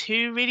Phase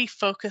 2 really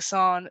focus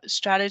on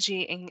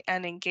strategy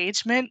and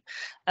engagement,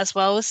 as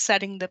well as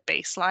setting the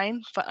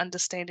baseline for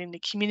understanding the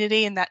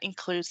community, and that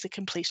includes the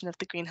completion of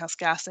the greenhouse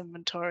gas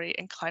inventory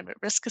and climate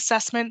risk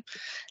assessment,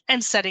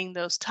 and setting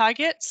those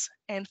targets.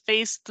 And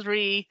Phase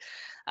 3,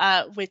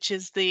 which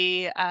is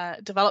the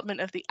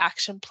development of the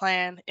action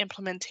plan,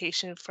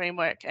 implementation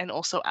framework, and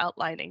also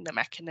outlining the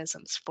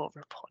mechanisms for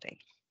reporting.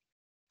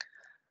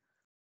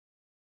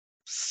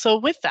 So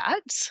with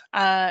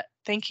that,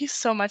 thank you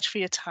so much for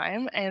your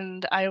time,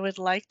 and I would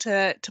like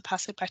to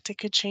pass it back to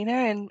Katrina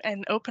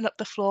and open up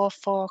the floor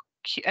for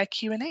a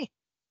Q&A.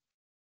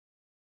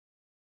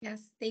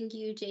 Yes, thank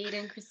you, Jade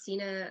and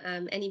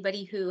Christina.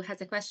 Anybody who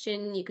has a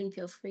question, you can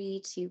feel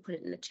free to put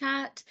it in the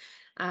chat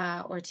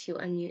or to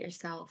unmute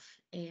yourself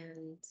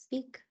and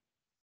speak.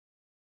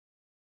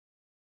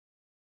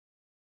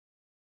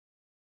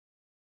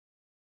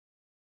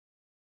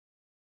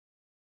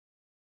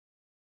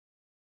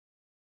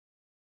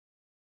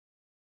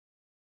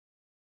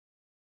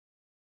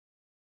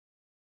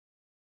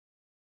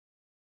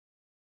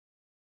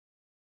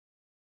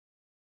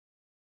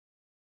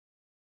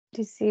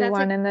 Do you see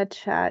one in the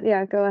chat?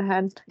 Yeah, go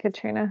ahead,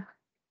 Katrina.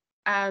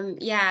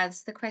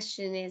 Yes, the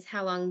question is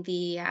how long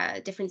the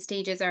different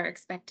stages are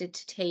expected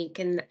to take,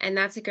 and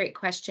that's a great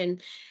question.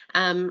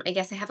 I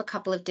guess I have a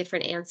couple of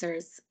different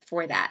answers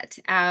for that.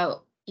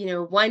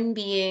 One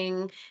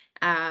being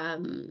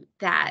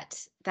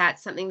that's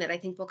something that I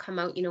think will come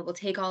out. We'll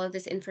take all of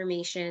this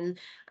information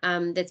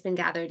that's been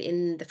gathered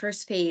in the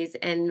first phase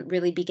and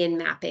really begin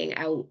mapping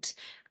out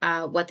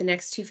what the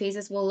next two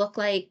phases will look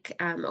like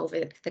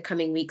over the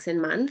coming weeks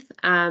and months.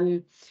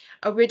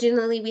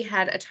 Originally, we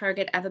had a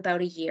target of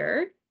about a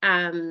year.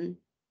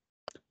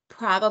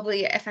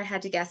 Probably, if I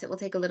had to guess, it will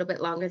take a little bit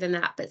longer than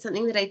that, but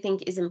something that I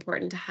think is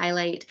important to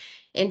highlight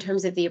in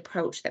terms of the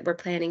approach that we're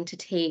planning to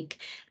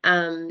take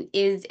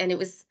is, and it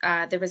was,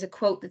 there was a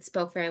quote that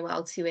spoke very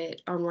well to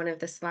it on one of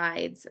the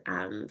slides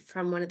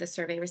from one of the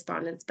survey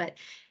respondents, but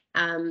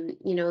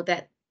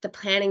that the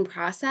planning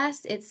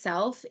process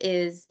itself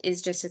is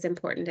just as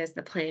important as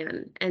the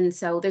plan. And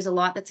so there's a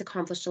lot that's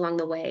accomplished along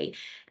the way.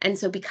 And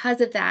so because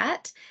of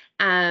that,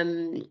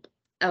 and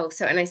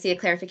I see a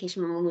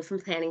clarification when we move from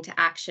planning to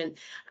action.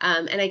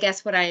 And I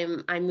guess what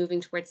I'm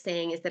moving towards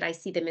saying is that I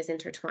see them as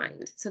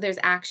intertwined. So there's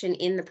action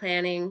in the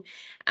planning,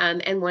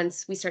 and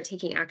once we start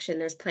taking action,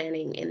 there's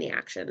planning in the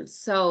action.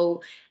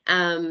 So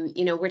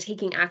We're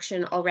taking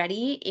action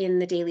already in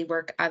the daily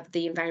work of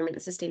the Environment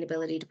and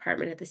Sustainability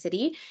Department of the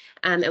city,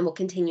 and we'll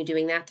continue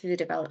doing that through the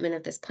development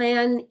of this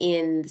plan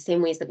in the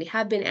same ways that we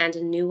have been and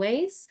in new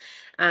ways.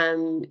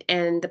 And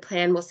the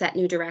plan will set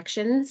new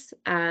directions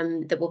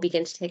that we'll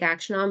begin to take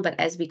action on. But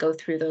as we go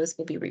through those,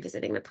 we'll be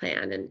revisiting the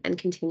plan and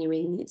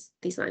continuing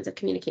these lines of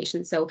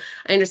communication. So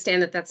I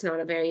understand that that's not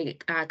a very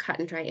cut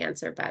and dry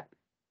answer, but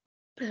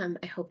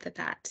I hope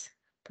that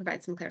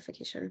provides some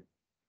clarification.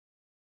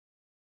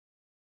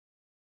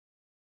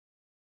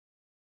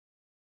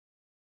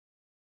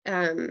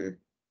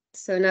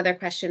 So another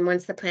question,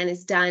 once the plan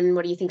is done,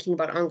 what are you thinking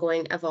about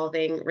ongoing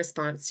evolving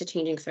response to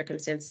changing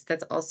circumstances?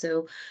 That's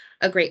also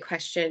a great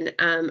question.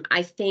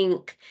 I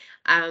think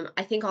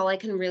all I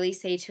can really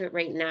say to it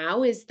right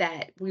now is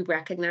that we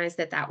recognize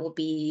that will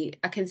be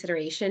a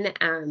consideration,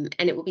 and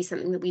it will be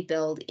something that we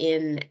build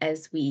in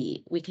as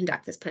we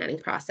conduct this planning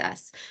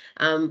process,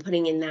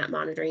 putting in that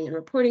monitoring and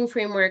reporting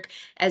framework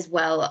as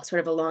well, sort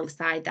of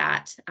alongside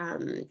that,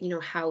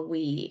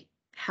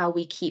 how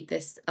we keep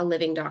this a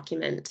living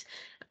document,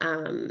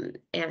 and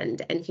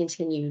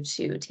continue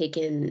to take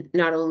in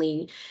not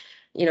only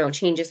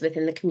changes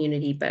within the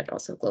community but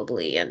also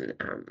globally.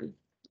 And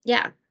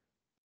yeah.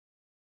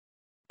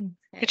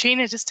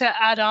 Katrina, just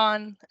to add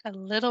on a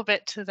little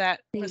bit to that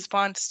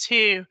response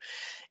too,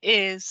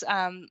 is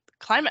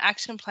climate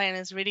action plan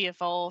has really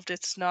evolved.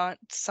 It's not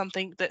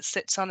something that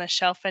sits on a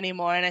shelf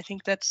anymore. And I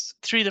think that's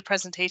through the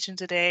presentation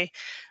today.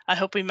 I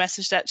hope we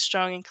message that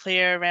strong and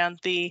clear around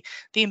the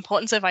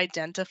importance of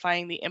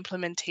identifying the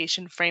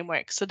implementation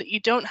framework so that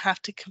you don't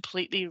have to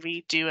completely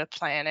redo a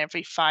plan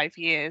every 5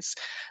 years,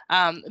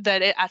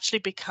 that it actually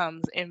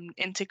becomes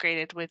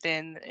integrated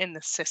within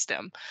the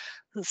system.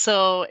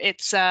 So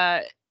it's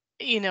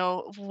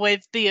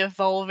with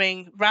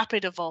the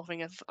rapid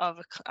evolving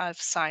of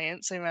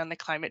science around the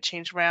climate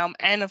change realm,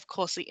 and of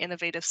course the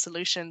innovative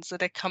solutions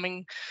that are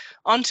coming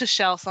onto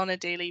shelves on a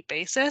daily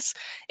basis,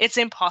 it's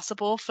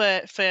impossible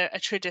for a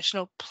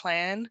traditional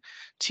plan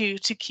to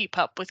keep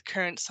up with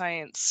current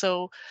science.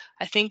 So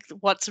I think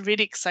what's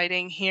really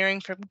exciting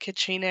hearing from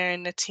Katrina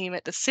and the team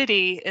at the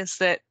city is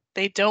that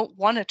they don't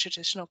want a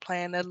traditional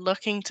plan. They're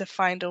looking to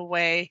find a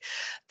way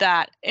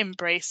that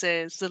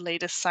embraces the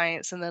latest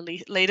science and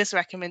the latest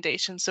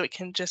recommendations. So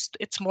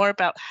it's more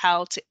about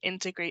how to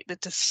integrate the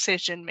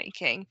decision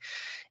making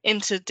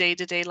into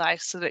day-to-day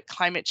life so that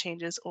climate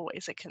change is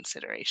always a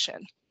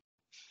consideration.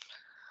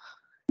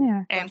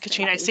 Yeah. And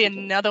Katrina, I see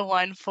another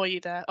one for you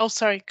there. Oh,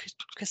 sorry,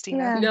 Christina.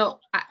 Yeah. No,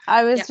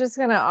 I was just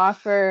going to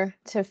offer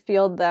to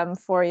field them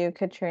for you,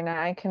 Katrina.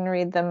 I can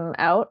read them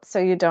out so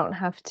you don't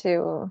have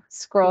to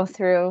scroll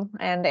through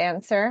and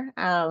answer,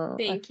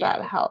 if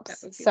that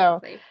helps. So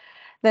lovely.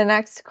 The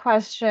next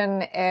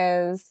question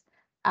is,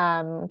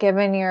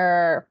 given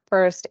your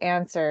first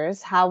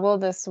answers, how will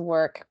this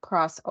work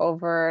cross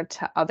over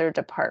to other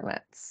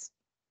departments?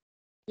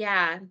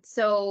 Yeah,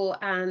 so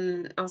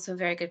also a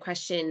very good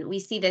question. We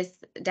see this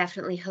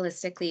definitely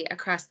holistically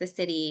across the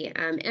city,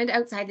 and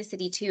outside the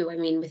city too. I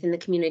mean, within the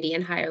community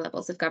and higher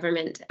levels of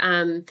government.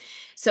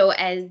 So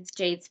as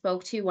Jade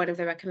spoke to, one of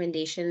the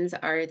recommendations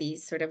are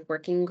these sort of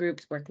working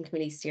groups, working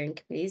committees, steering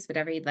committees,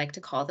 whatever you'd like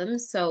to call them.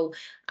 So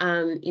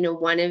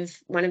one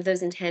of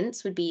those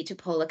intents would be to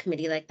pull a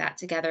committee like that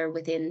together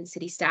within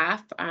city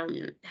staff,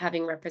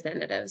 having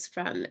representatives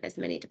from as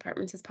many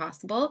departments as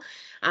possible.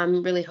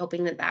 I'm really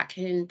hoping that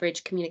can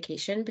bridge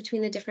communication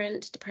between the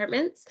different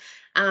departments.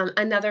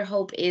 Another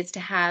hope is to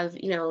have,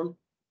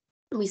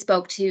 we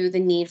spoke to the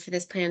need for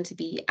this plan to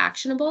be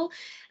actionable,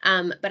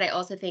 but I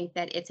also think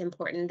that it's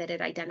important that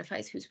it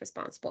identifies who's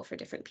responsible for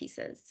different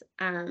pieces.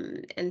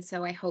 And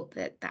so I hope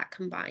that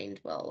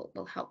combined will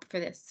help for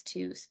this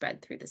to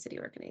spread through the city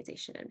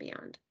organization and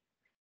beyond.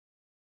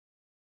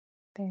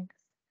 Thanks.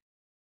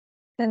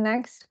 The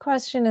next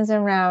question is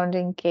around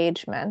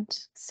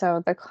engagement.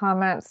 So the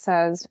comment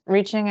says,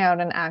 reaching out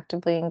and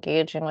actively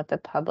engaging with the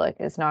public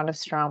is not a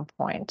strong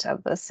point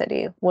of the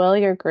city. Will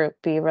your group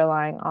be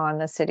relying on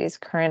the city's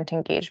current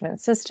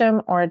engagement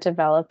system or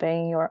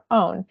developing your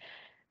own?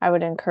 I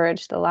would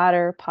encourage the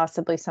latter,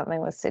 possibly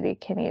something the city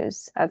can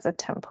use as a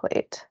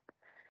template.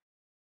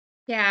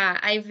 Yeah,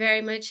 I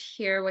very much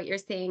hear what you're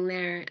saying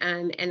there,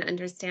 and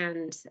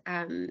understand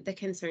the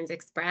concerns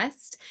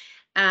expressed.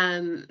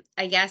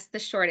 I guess the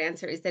short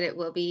answer is that it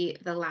will be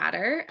the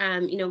latter.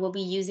 We'll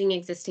be using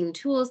existing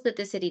tools that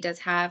the city does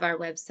have, our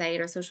website,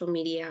 our social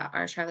media,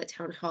 our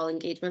Charlottetown Hall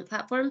engagement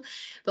platform,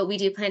 but we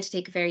do plan to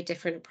take a very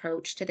different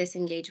approach to this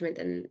engagement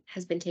than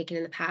has been taken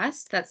in the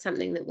past. That's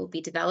something that will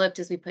be developed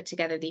as we put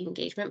together the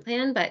engagement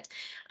plan, but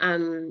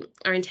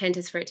our intent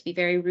is for it to be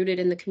very rooted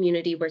in the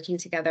community, working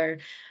together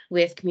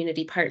with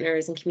community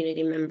partners and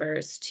community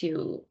members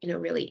to,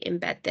 really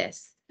embed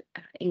this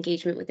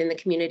engagement within the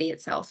community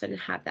itself and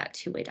have that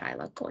two-way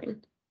dialogue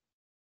going.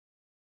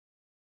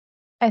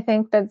 I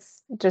think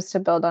that's just to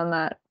build on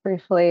that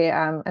briefly,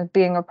 as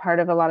being a part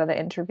of a lot of the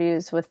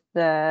interviews with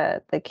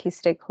the key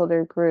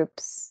stakeholder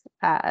groups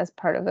as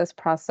part of this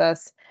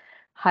process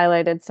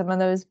highlighted some of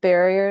those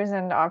barriers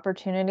and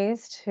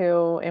opportunities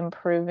to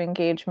improve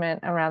engagement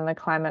around the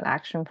climate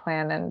action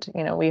plan.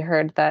 And, we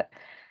heard that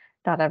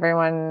not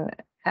everyone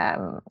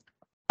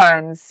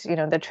finds,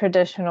 the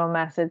traditional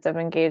methods of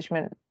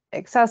engagement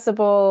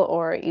accessible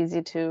or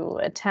easy to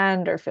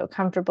attend or feel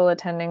comfortable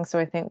attending. So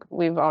I think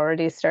we've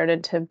already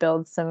started to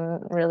build some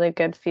really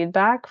good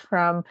feedback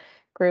from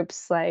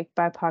groups like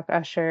BIPOC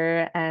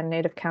Usher and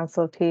Native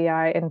Council of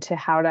PEI into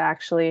how to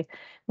actually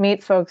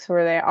meet folks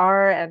where they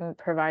are and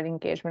provide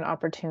engagement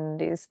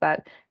opportunities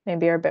that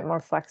maybe are a bit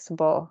more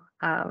flexible.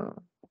 And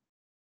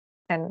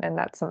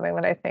that's something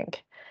that I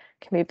think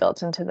can be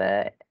built into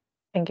the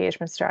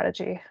engagement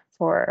strategy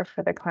for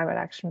the climate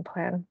action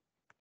plan.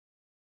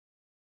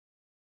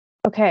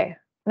 Okay,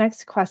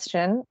 next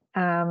question.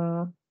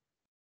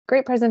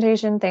 Great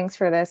presentation. Thanks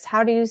for this.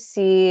 How do you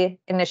see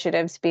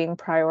initiatives being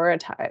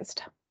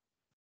prioritized?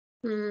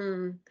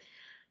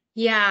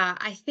 Yeah,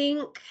 I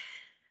think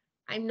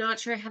I'm not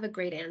sure I have a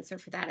great answer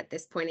for that at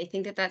this point. I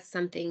think that that's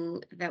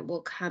something that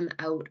will come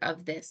out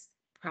of this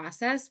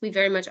process. We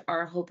very much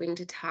are hoping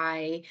to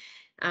tie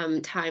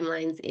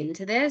timelines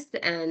into this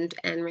and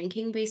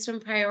ranking based on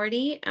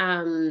priority.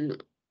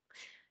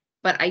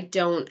 But I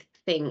don't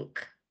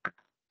think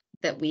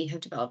that we have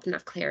developed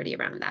enough clarity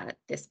around that at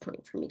this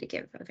point for me to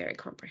give a very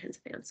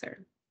comprehensive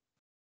answer.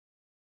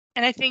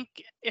 And I think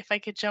if I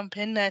could jump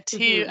in there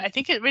too, I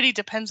think it really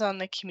depends on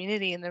the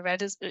community and the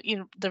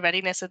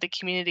readiness of the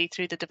community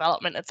through the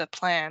development of the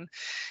plan.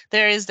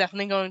 There is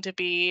definitely going to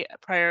be a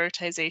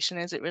prioritization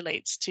as it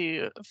relates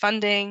to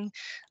funding,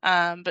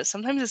 but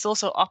sometimes it's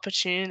also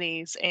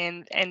opportunities.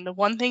 And the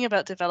one thing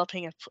about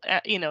developing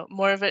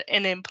more of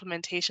an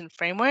implementation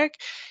framework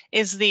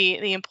is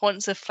the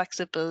importance of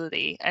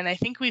flexibility. And I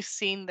think we've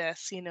seen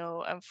this.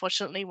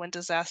 Unfortunately, when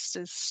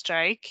disasters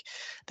strike,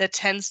 there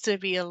tends to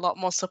be a lot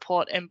more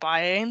support and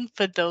buy-in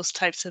for those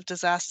types of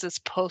disasters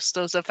post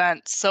those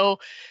events. So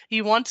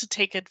you want to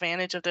take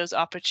advantage of those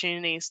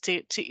opportunities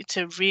to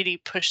really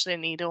push the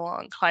needle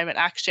on climate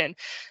action.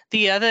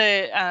 The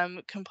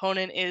other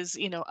component is,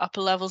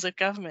 upper levels of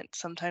government.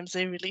 Sometimes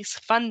they release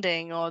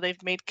funding or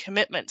they've made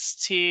commitments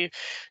to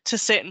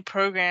certain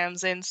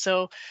programs. And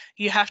so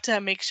you have to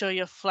make sure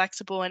you're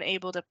flexible and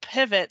able to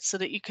pivot so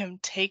that you can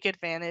take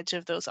advantage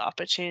of those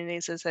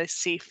opportunities as they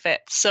see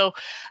fit. So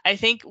I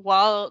think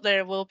while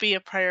there will be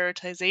a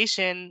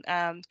prioritization,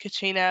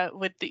 Katrina,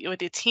 with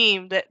the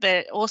team, that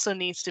there also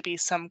needs to be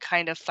some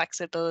kind of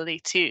flexibility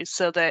too,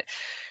 so that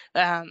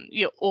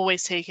you're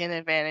always taking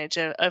advantage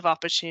of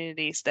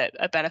opportunities that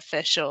are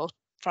beneficial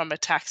from a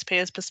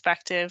taxpayer's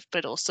perspective,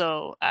 but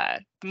also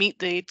meet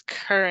the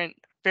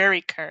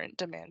very current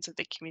demands of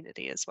the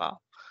community as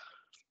well.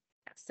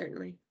 Yeah,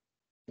 certainly.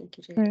 Thank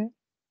you, Jade. Right.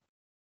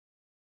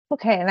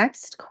 Okay,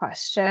 next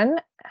question.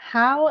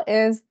 How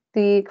is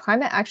the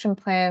climate action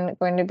plan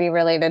going to be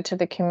related to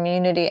the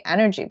community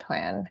energy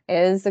plan?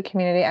 Is the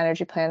community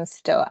energy plan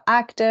still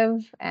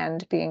active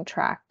and being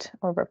tracked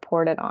or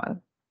reported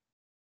on?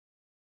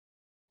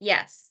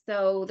 Yes,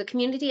 so the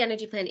community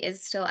energy plan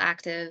is still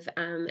active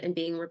and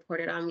being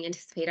reported on. We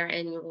anticipate our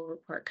annual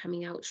report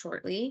coming out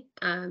shortly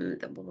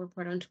that will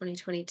report on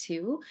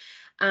 2022.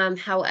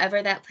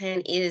 However, that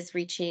plan is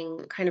reaching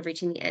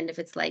the end of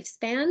its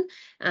lifespan.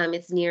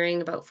 It's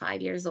nearing about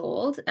 5 years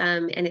old,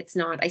 and it's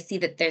not. I see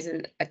that there's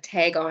a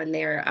tag on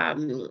there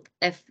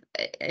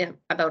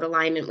about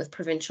alignment with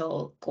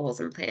provincial goals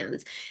and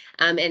plans.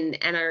 And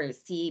our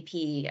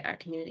CEP, our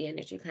community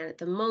energy plan at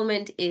the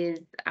moment, is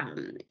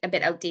a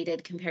bit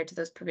outdated compared to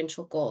those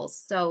provincial goals.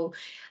 So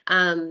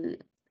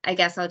I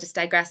guess I'll just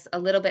digress a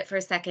little bit for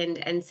a second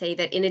and say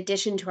that in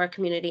addition to our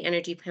community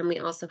energy plan, we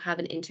also have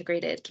an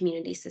integrated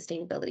community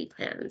sustainability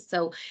plan.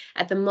 So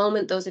at the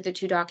moment, those are the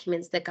two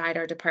documents that guide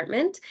our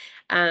department.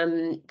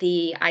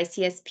 The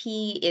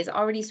ICSP is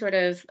already sort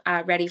of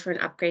ready for an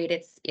upgrade.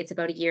 It's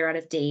about a year out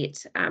of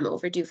date,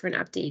 overdue for an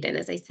update. And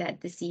as I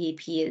said, the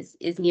CEP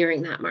is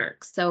nearing that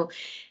mark. So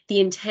the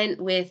intent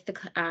with the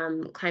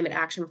climate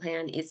action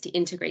plan is to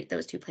integrate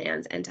those two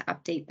plans and to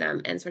update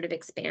them and sort of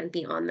expand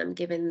beyond them,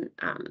 given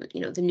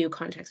the new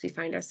context we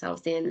find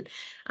ourselves in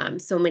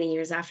so many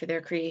years after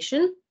their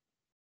creation.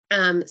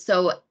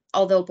 So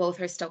although both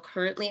are still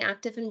currently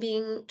active and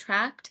being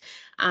tracked,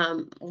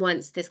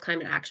 once this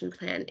climate action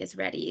plan is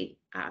ready,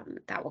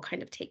 that will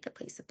kind of take the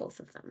place of both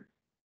of them.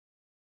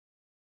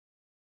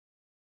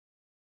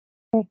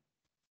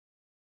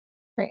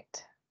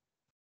 Great.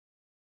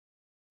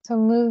 So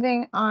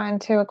moving on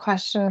to a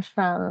question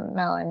from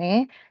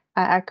Melanie,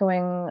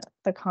 echoing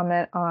the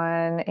comment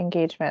on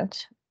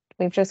engagement.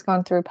 We've just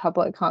gone through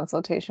public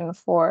consultation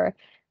for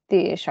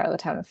the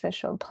Charlottetown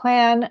official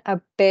plan. A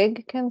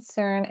big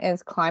concern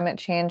is climate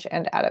change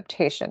and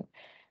adaptation.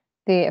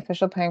 The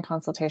official plan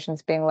consultation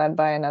is being led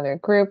by another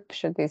group.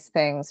 Should these two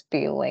things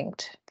be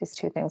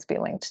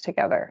linked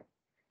together?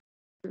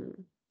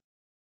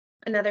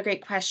 Another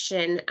great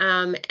question.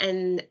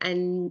 And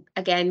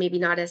again, maybe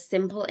not a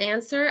simple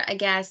answer. I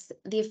guess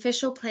the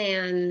official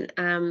plan,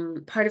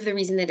 part of the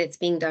reason that it's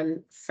being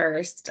done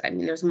first, I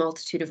mean, there's a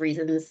multitude of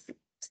reasons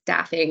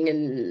staffing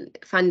and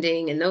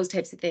funding and those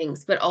types of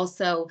things, but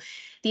also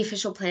the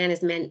official plan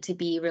is meant to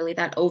be really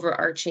that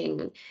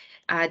overarching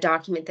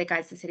document that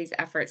guides the city's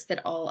efforts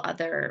that all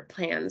other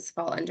plans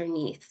fall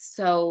underneath.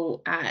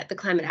 So the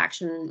climate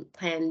action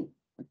plan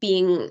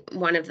being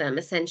one of them,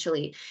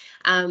 essentially.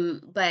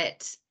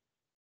 But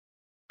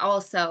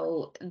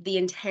also the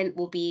intent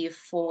will be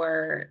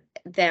for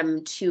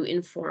them to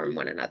inform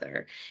one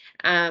another.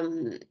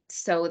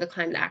 So the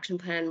climate action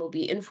plan will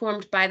be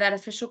informed by that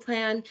official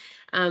plan,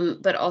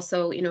 but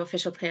also,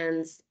 official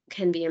plans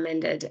can be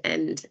amended,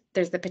 and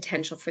there's the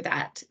potential for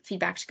that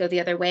feedback to go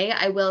the other way.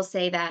 I will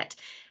say that,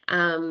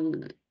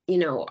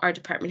 our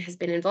department has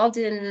been involved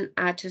in,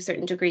 to a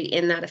certain degree,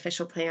 in that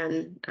official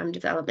plan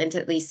development,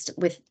 at least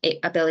with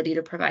ability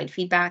to provide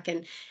feedback,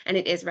 and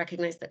it is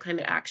recognized that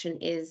climate action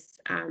is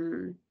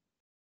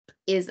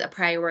a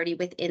priority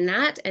within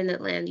that, and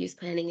that land use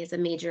planning is a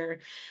major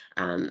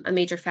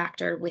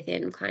factor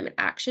within climate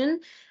action.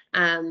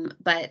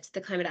 But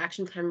the climate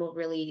action plan will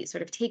really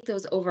sort of take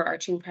those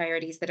overarching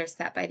priorities that are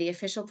set by the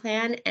official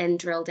plan and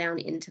drill down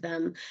into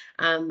them.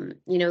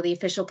 The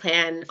official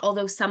plan,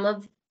 although some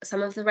of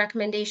the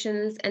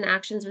recommendations and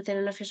actions within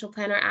an official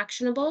plan are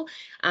actionable,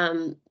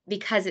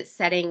 because it's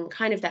setting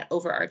kind of that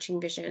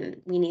overarching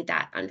vision, we need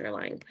that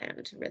underlying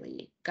plan to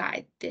really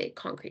guide the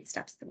concrete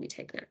steps that we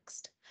take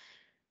next.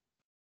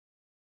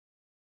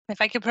 If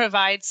I could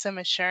provide some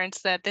assurance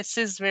that this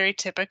is very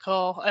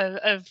typical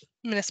of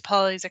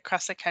municipalities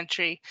across the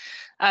country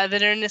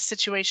that are in this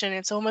situation,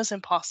 it's almost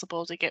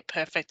impossible to get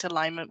perfect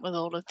alignment with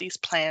all of these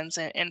plans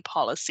and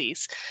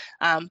policies.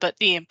 But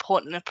the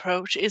important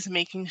approach is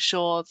making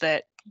sure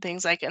that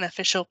things like an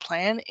official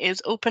plan is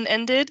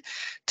open-ended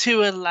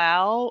to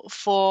allow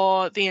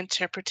for the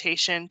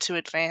interpretation to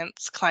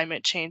advance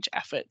climate change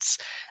efforts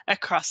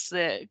across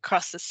the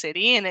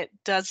city. And it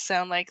does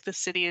sound like the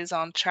city is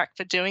on track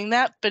for doing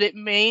that, but it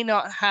may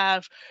not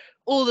have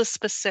all the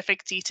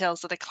specific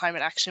details that a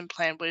climate action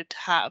plan would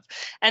have.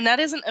 And that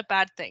isn't a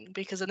bad thing,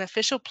 because an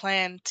official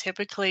plan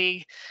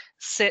typically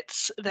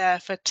sits there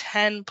for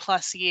 10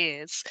 plus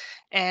years.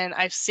 And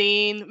I've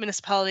seen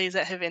municipalities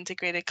that have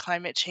integrated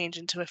climate change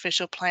into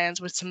official plans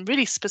with some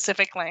really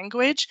specific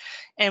language.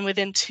 And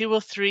within 2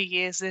 or 3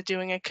 years, they're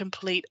doing a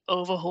complete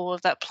overhaul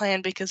of that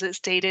plan because it's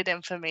dated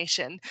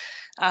information.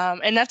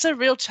 And that's a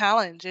real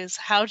challenge, is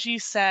how do you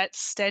set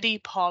steady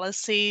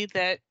policy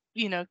that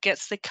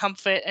gets the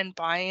comfort and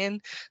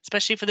buy-in,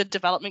 especially for the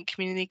development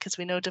community, because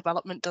we know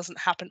development doesn't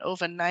happen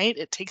overnight,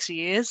 it takes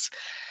years,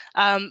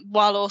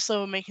 while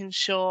also making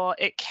sure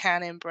it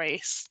can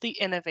embrace the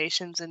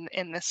innovations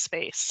in this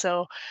space.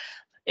 So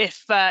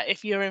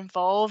if you're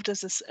involved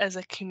as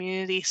a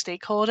community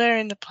stakeholder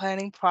in the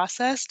planning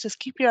process, just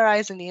keep your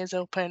eyes and ears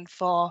open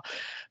for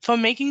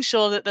making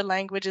sure that the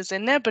language is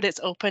in there, but it's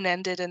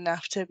open-ended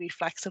enough to be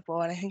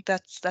flexible. And I think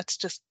that's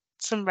just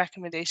some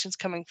recommendations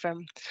coming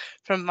from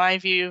my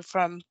view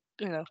from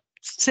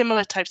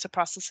similar types of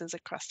processes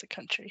across the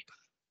country.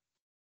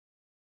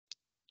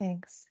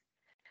 Thanks.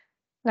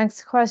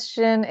 Next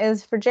question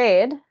is for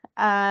Jade.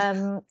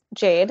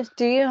 Jade,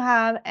 do you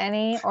have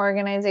any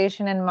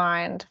organization in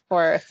mind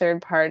for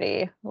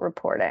third-party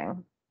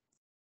reporting?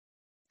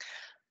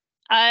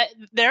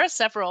 There are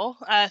several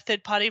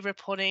third-party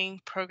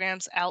reporting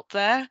programs out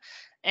there.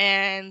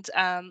 And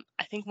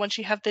I think once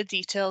you have the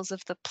details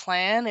of the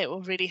plan, it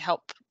will really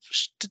help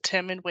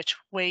determine which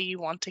way you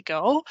want to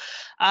go.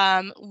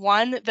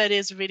 One that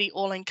is really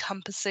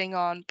all-encompassing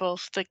on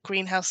both the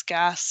greenhouse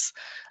gas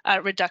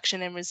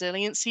reduction and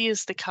resiliency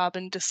is the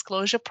Carbon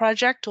Disclosure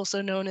Project,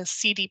 also known as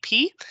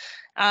CDP.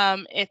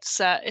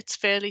 It's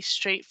fairly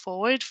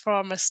straightforward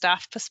from a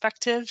staff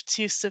perspective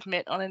to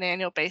submit on an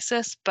annual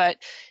basis, but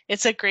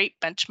it's a great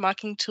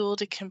benchmarking tool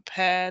to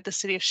compare the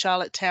City of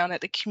Charlottetown at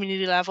the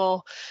community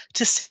level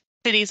to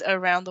cities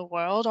around the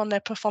world on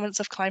their performance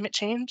of climate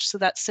change. So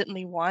that's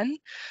certainly one.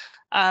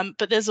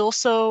 But there's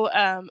also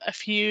a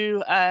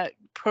few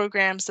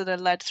programs that are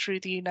led through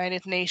the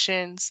United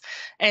Nations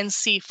and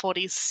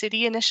C40's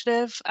City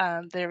Initiative.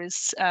 There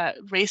is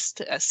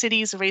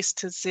Cities Race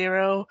to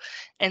Zero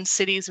and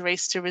Cities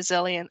Race to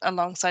Resilient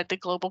alongside the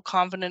Global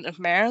Covenant of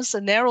Mayors.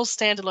 And they're all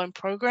standalone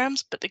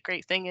programs, but the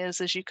great thing is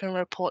you can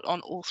report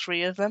on all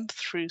three of them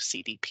through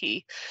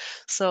CDP.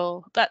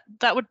 So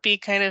that would be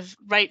kind of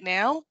right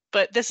now,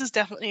 but this is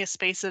definitely a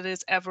space that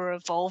is ever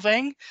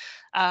evolving.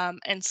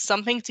 And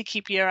something to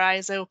keep your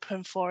eyes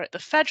open for at the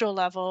federal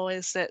level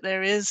is that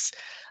there is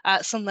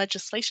some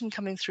legislation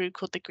coming through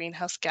called the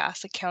Greenhouse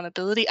Gas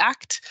Accountability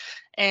Act.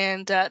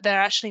 And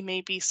there actually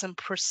may be some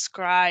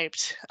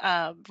prescribed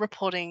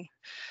reporting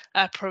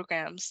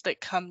programs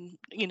that come,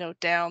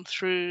 down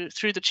through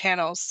the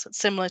channels,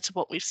 similar to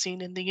what we've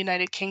seen in the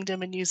United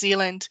Kingdom and New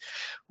Zealand,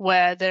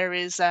 where there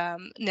is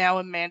now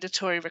a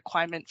mandatory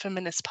requirement for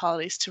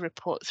municipalities to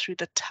report through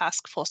the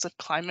Task Force of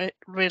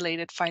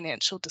Climate-Related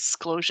Financial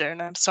Disclosure.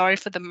 And I'm sorry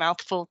for the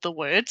mouthful of the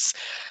words,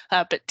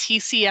 but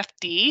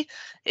TCFD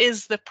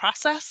is the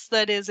process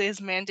that is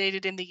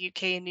mandated in the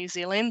UK and New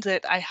Zealand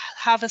that I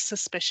have a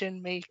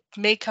suspicion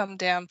may come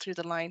down through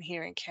the line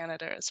here in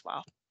Canada as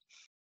well.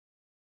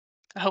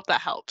 I hope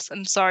that helps.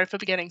 And sorry for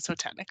getting so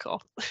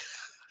technical.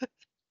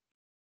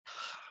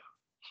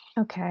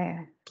 Okay.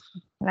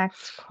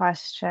 Next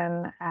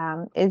question.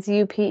 Is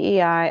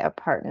UPEI a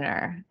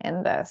partner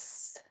in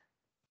this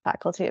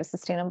Faculty of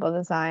Sustainable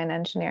Design,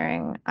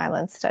 Engineering,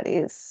 Island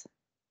Studies?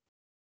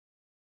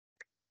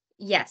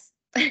 Yes.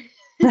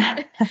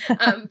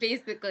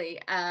 Basically,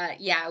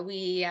 yeah,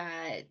 we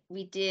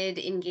did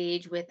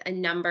engage with a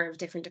number of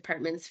different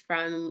departments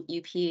from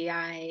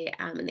UPEI,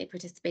 and they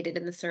participated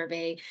in the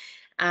survey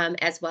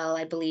as well.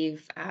 I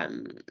believe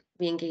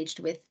we engaged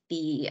with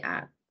the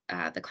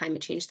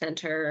Climate Change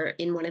Center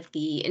in one of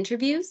the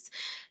interviews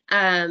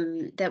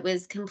that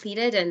was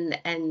completed,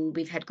 and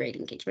we've had great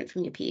engagement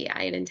from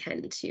UPEI and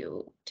intend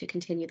to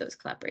continue those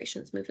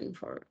collaborations moving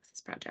forward with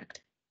this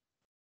project.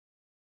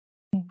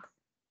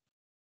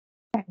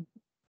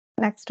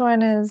 Next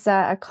one is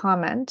a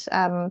comment.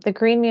 The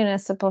Green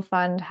Municipal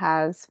Fund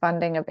has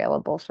funding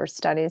available for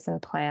studies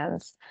and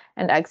plans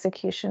and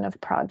execution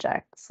of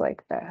projects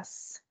like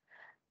this.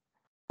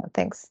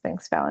 Thanks,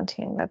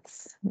 Valentine.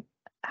 That's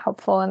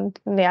helpful, and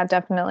yeah,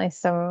 definitely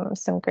some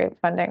great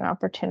funding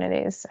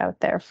opportunities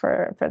out there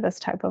for this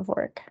type of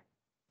work.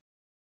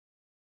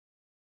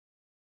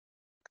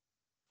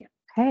 Yeah.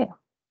 Okay.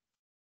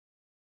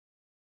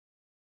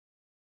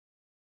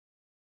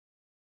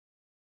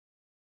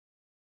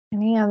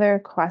 Any other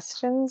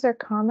questions or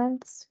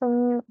comments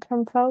from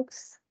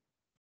folks?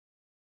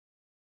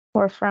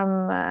 Or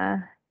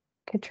from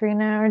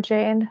Katrina or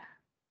Jade?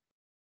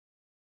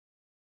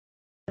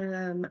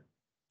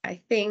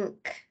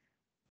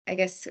 I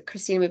guess,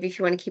 Christina, maybe if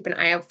you want to keep an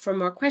eye out for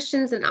more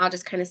questions, and I'll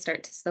just kind of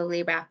start to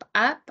slowly wrap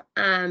up.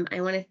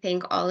 I want to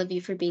thank all of you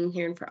for being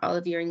here and for all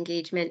of your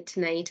engagement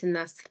tonight and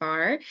thus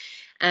far.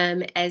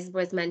 As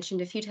was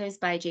mentioned a few times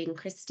by Jade and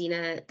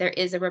Christina, there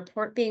is a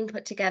report being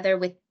put together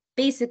with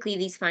basically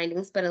these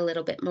findings, but a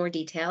little bit more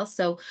detail.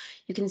 So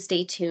you can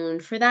stay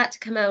tuned for that to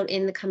come out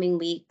in the coming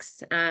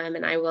weeks.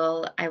 And I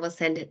will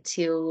send it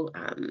to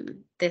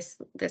this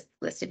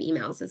list of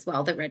emails as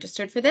well that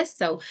registered for this.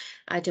 So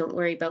don't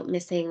worry about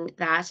missing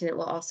that. And it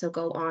will also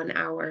go on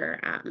our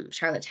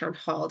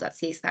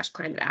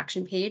charlottetownhall.ca/climate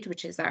action page,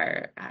 which is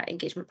our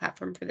engagement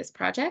platform for this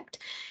project.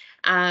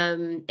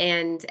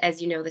 And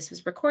as you know, this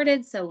was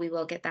recorded, so we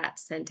will get that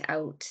sent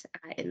out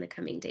in the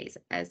coming days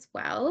as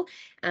well.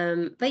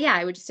 But yeah,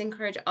 I would just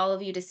encourage all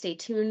of you to stay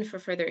tuned for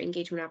further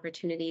engagement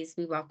opportunities.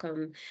 We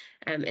welcome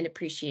and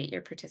appreciate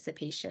your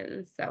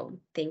participation. So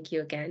thank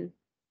you again.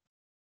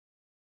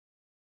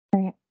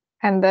 Great.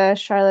 And the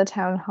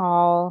Charlottetown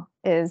Hall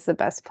is the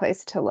best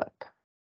place to look